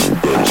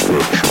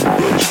 satisfaction,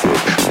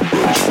 satisfaction,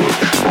 satisfaction,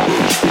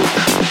 satisfaction.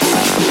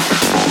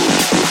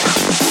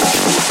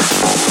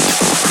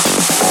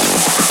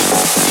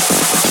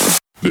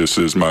 This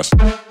is my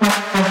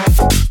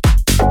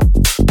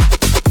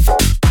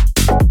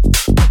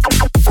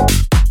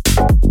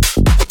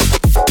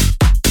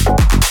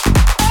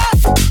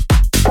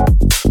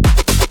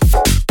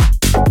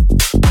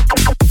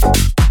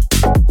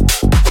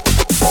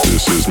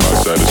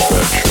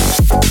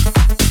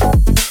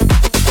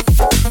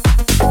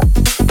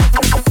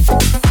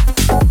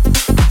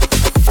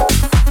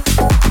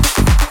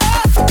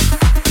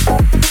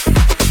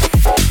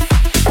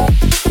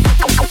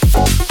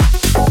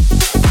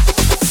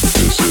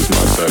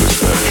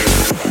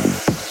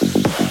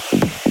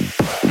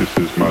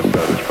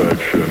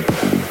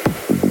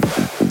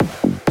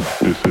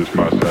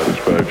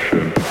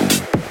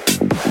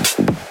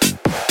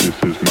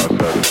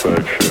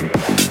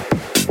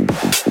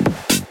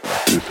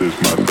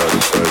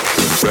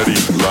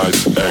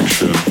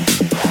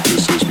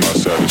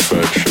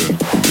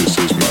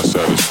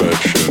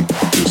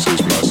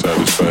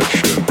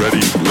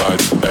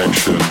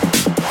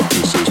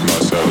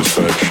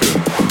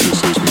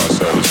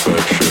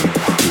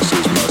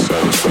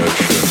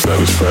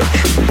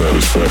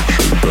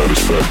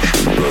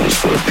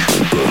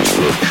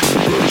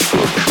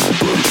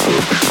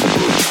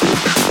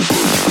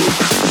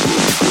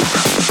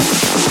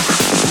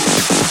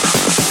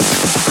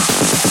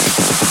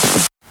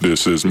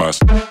This is my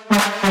satisfaction.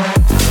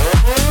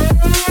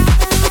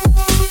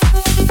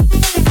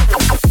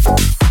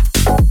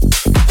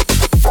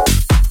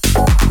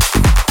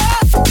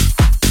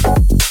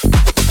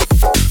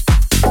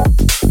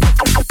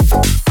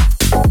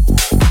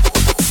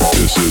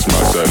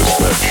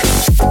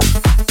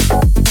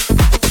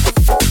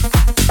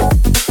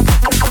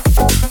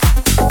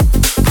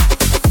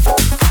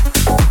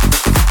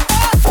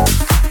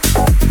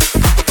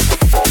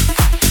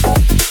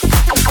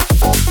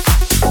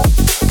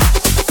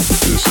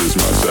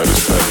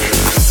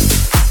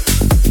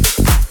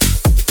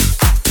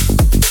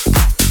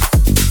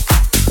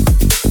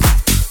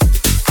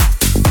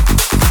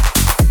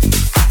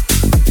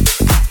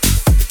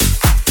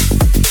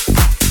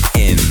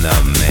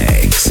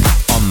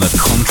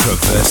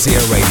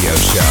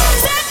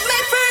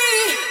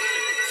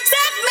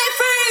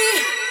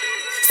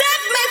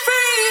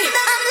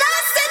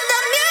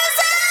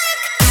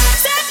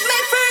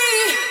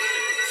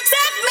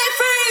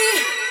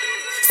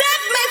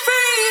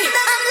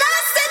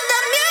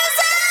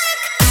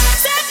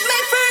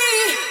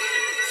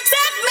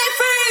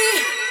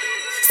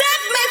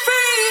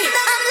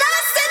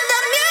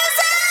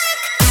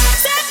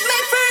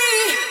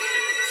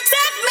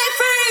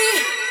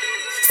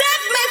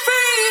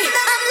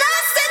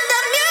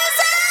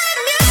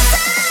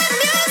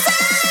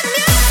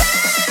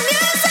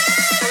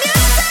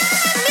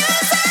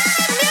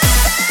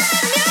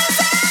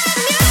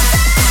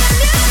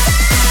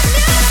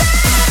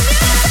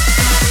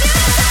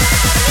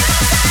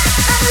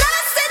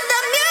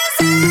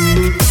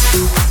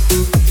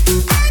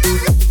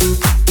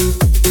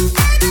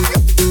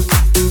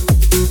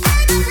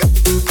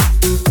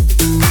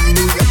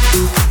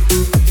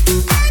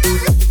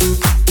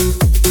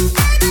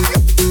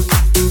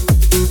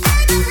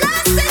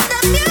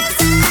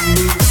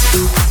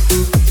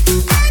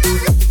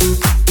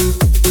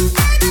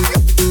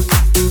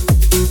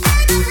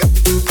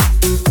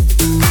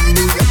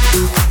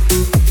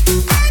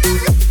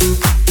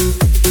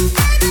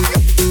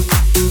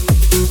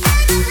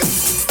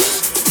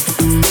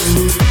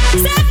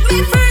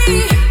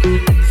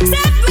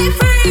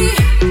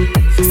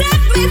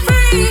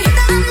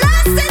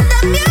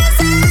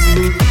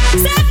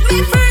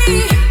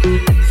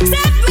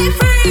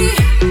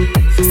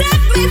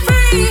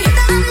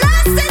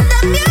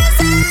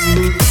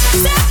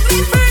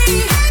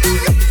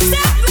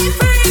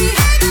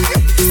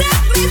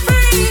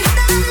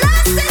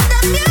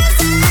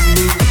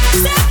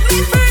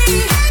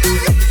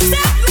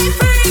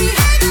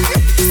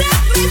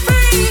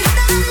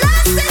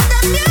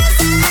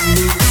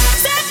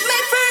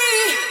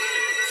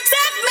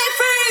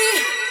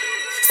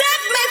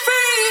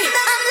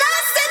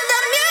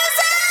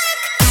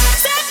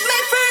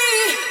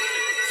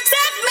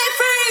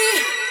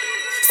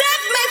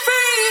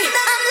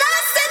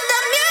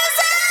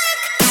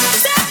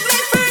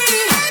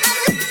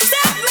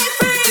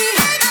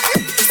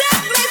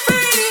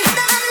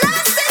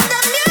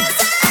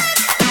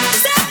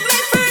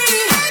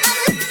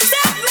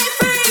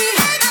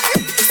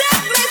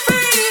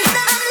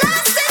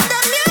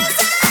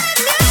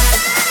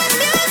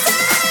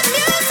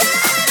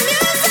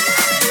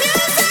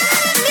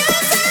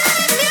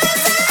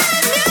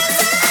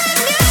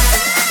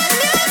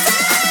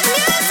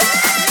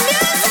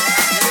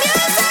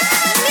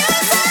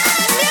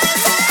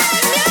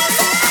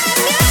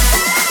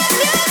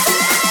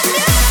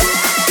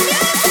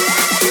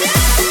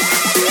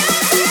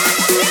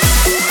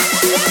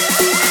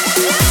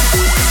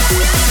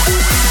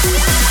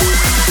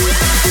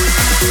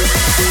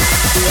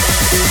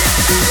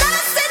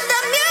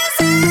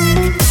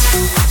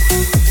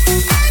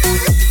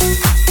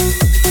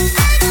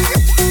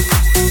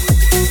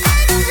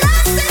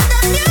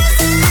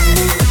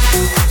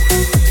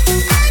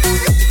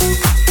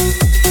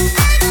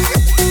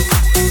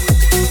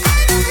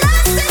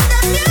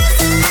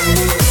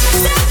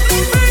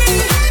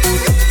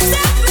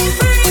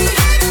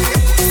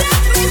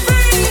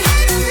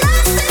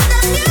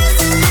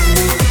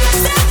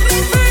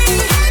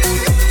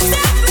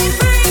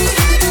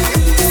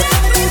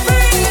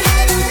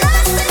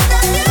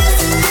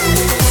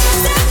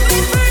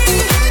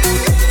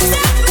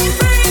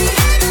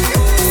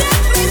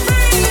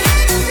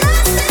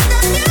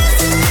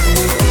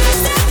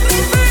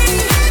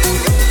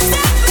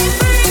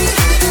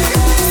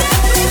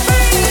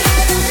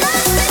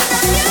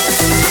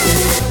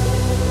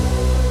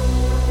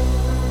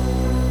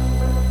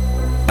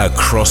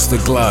 across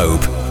the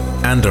globe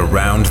and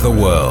around the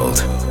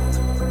world.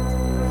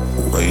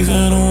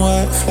 Waving a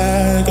white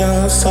flag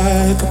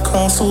outside the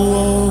castle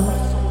wall.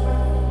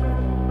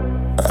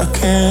 I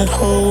can't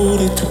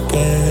hold it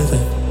together.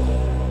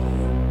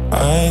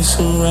 I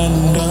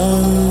surrender.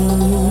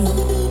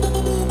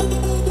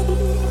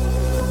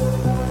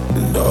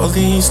 And all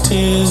these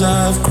tears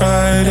I've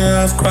cried,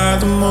 yeah, I've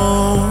cried them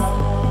all.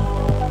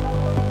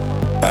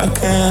 I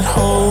can't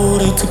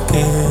hold it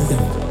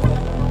together.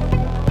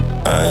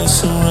 I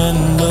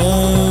surrender.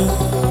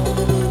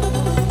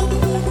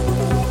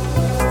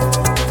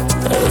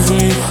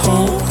 Every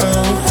hope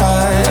held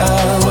high,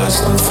 I watch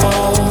them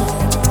fall.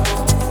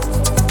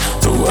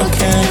 Though I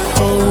can't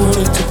hold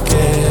it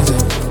together,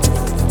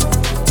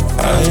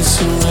 I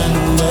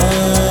surrender.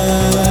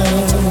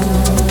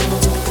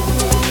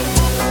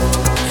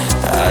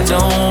 I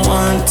don't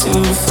want to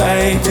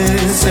fight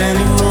this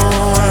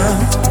anymore.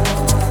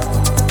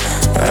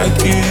 I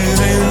give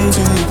in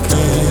to the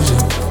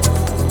pleasure.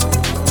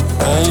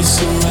 I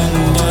surrender.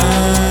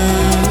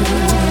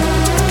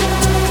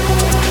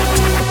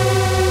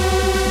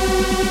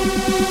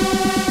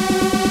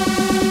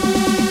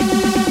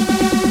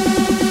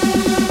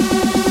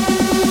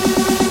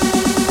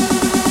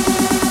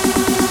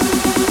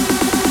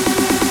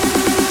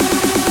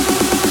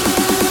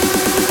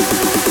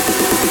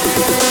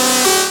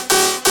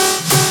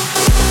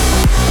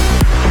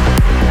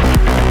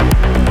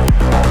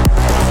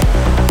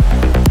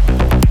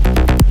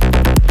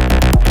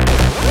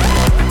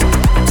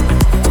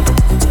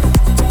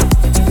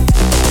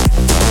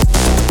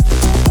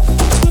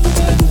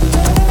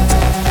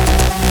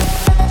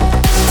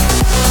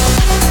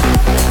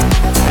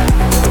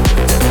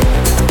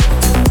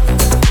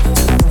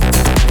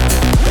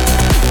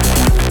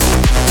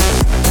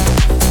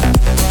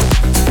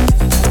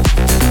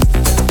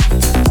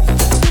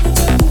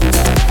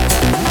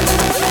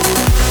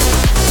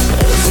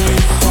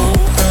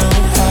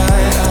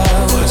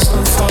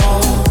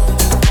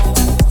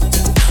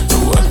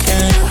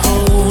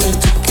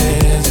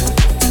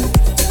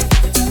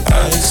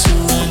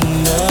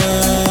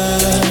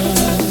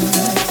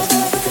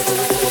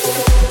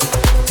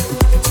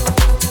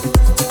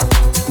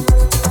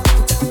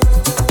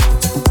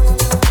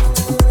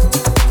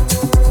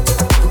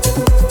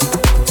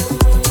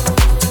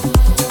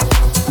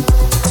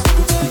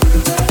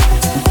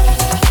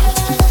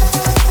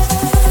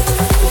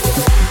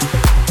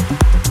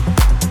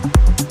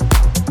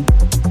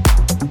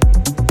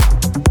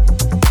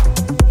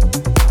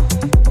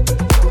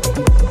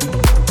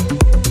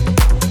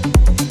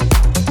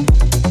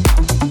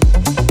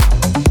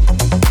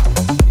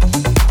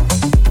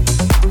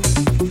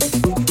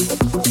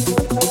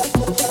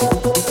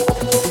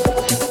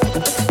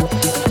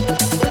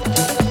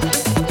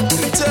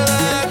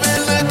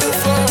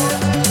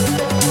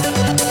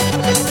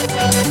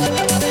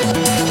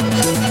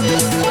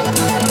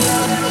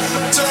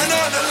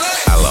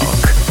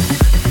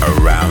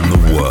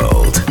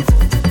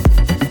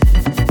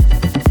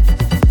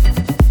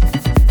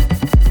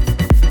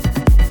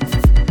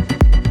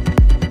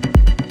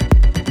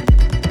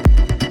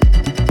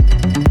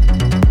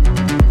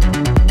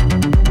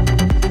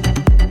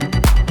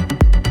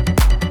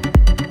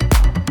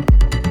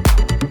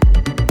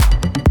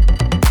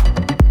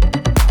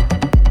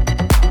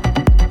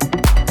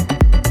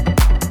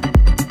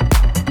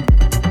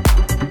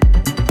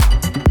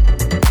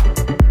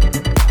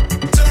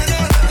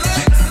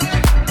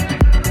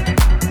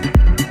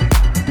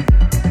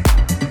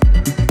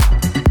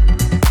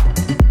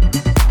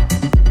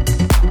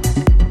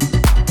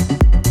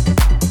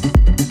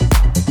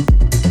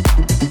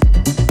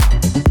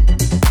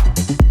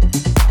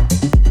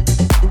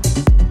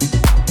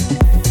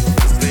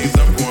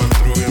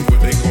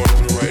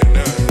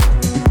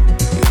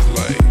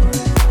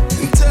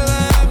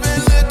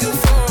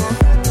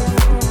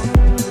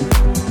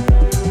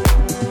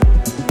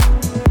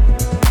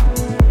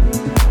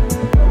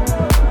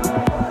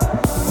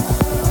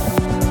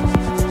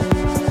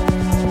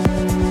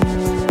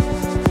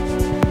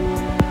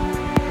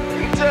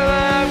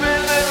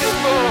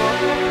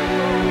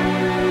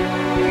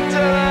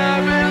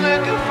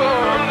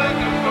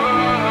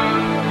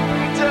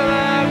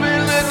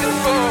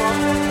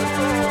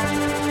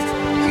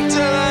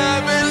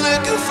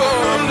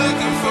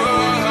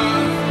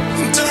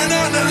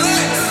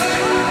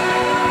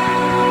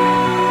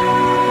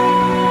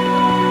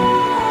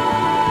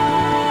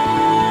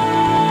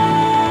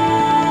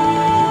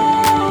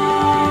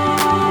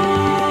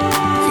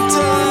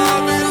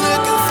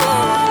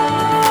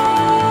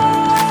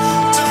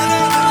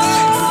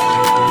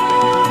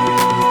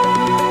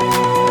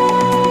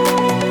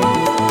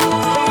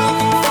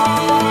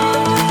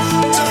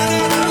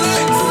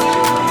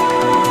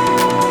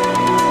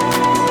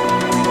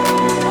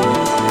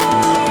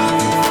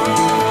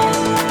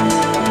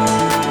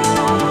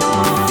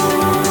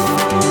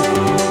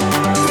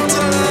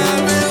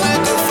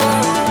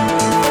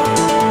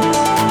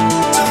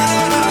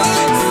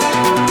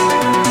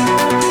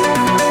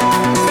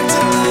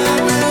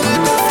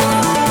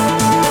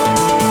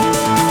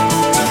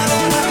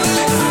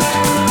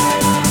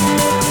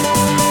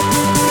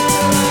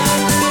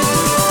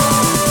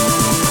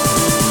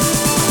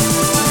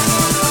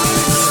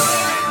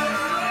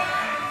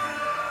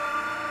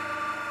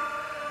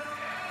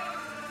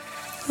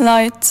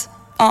 Light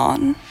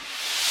on.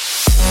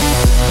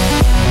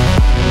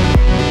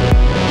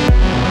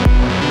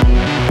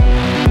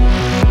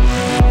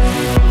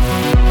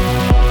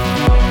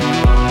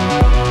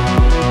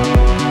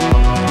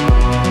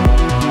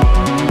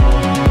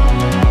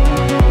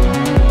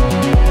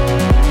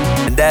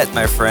 That,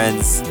 my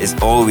friends, is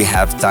all we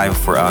have time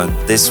for on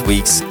this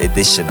week's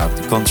edition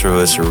of the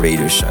Controversial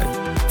Radio Show.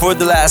 For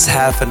the last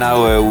half an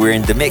hour, we're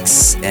in the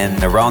mix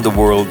and around the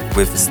world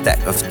with a stack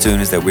of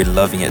tunes that we're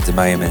loving at the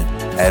moment.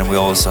 And we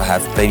also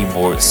have plenty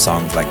more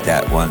songs like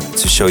that one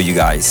to show you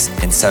guys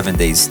in 7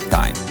 days'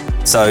 time.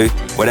 So,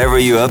 whatever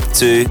you're up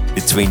to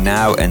between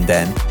now and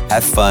then,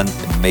 have fun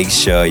and make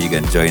sure you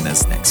can join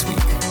us next week.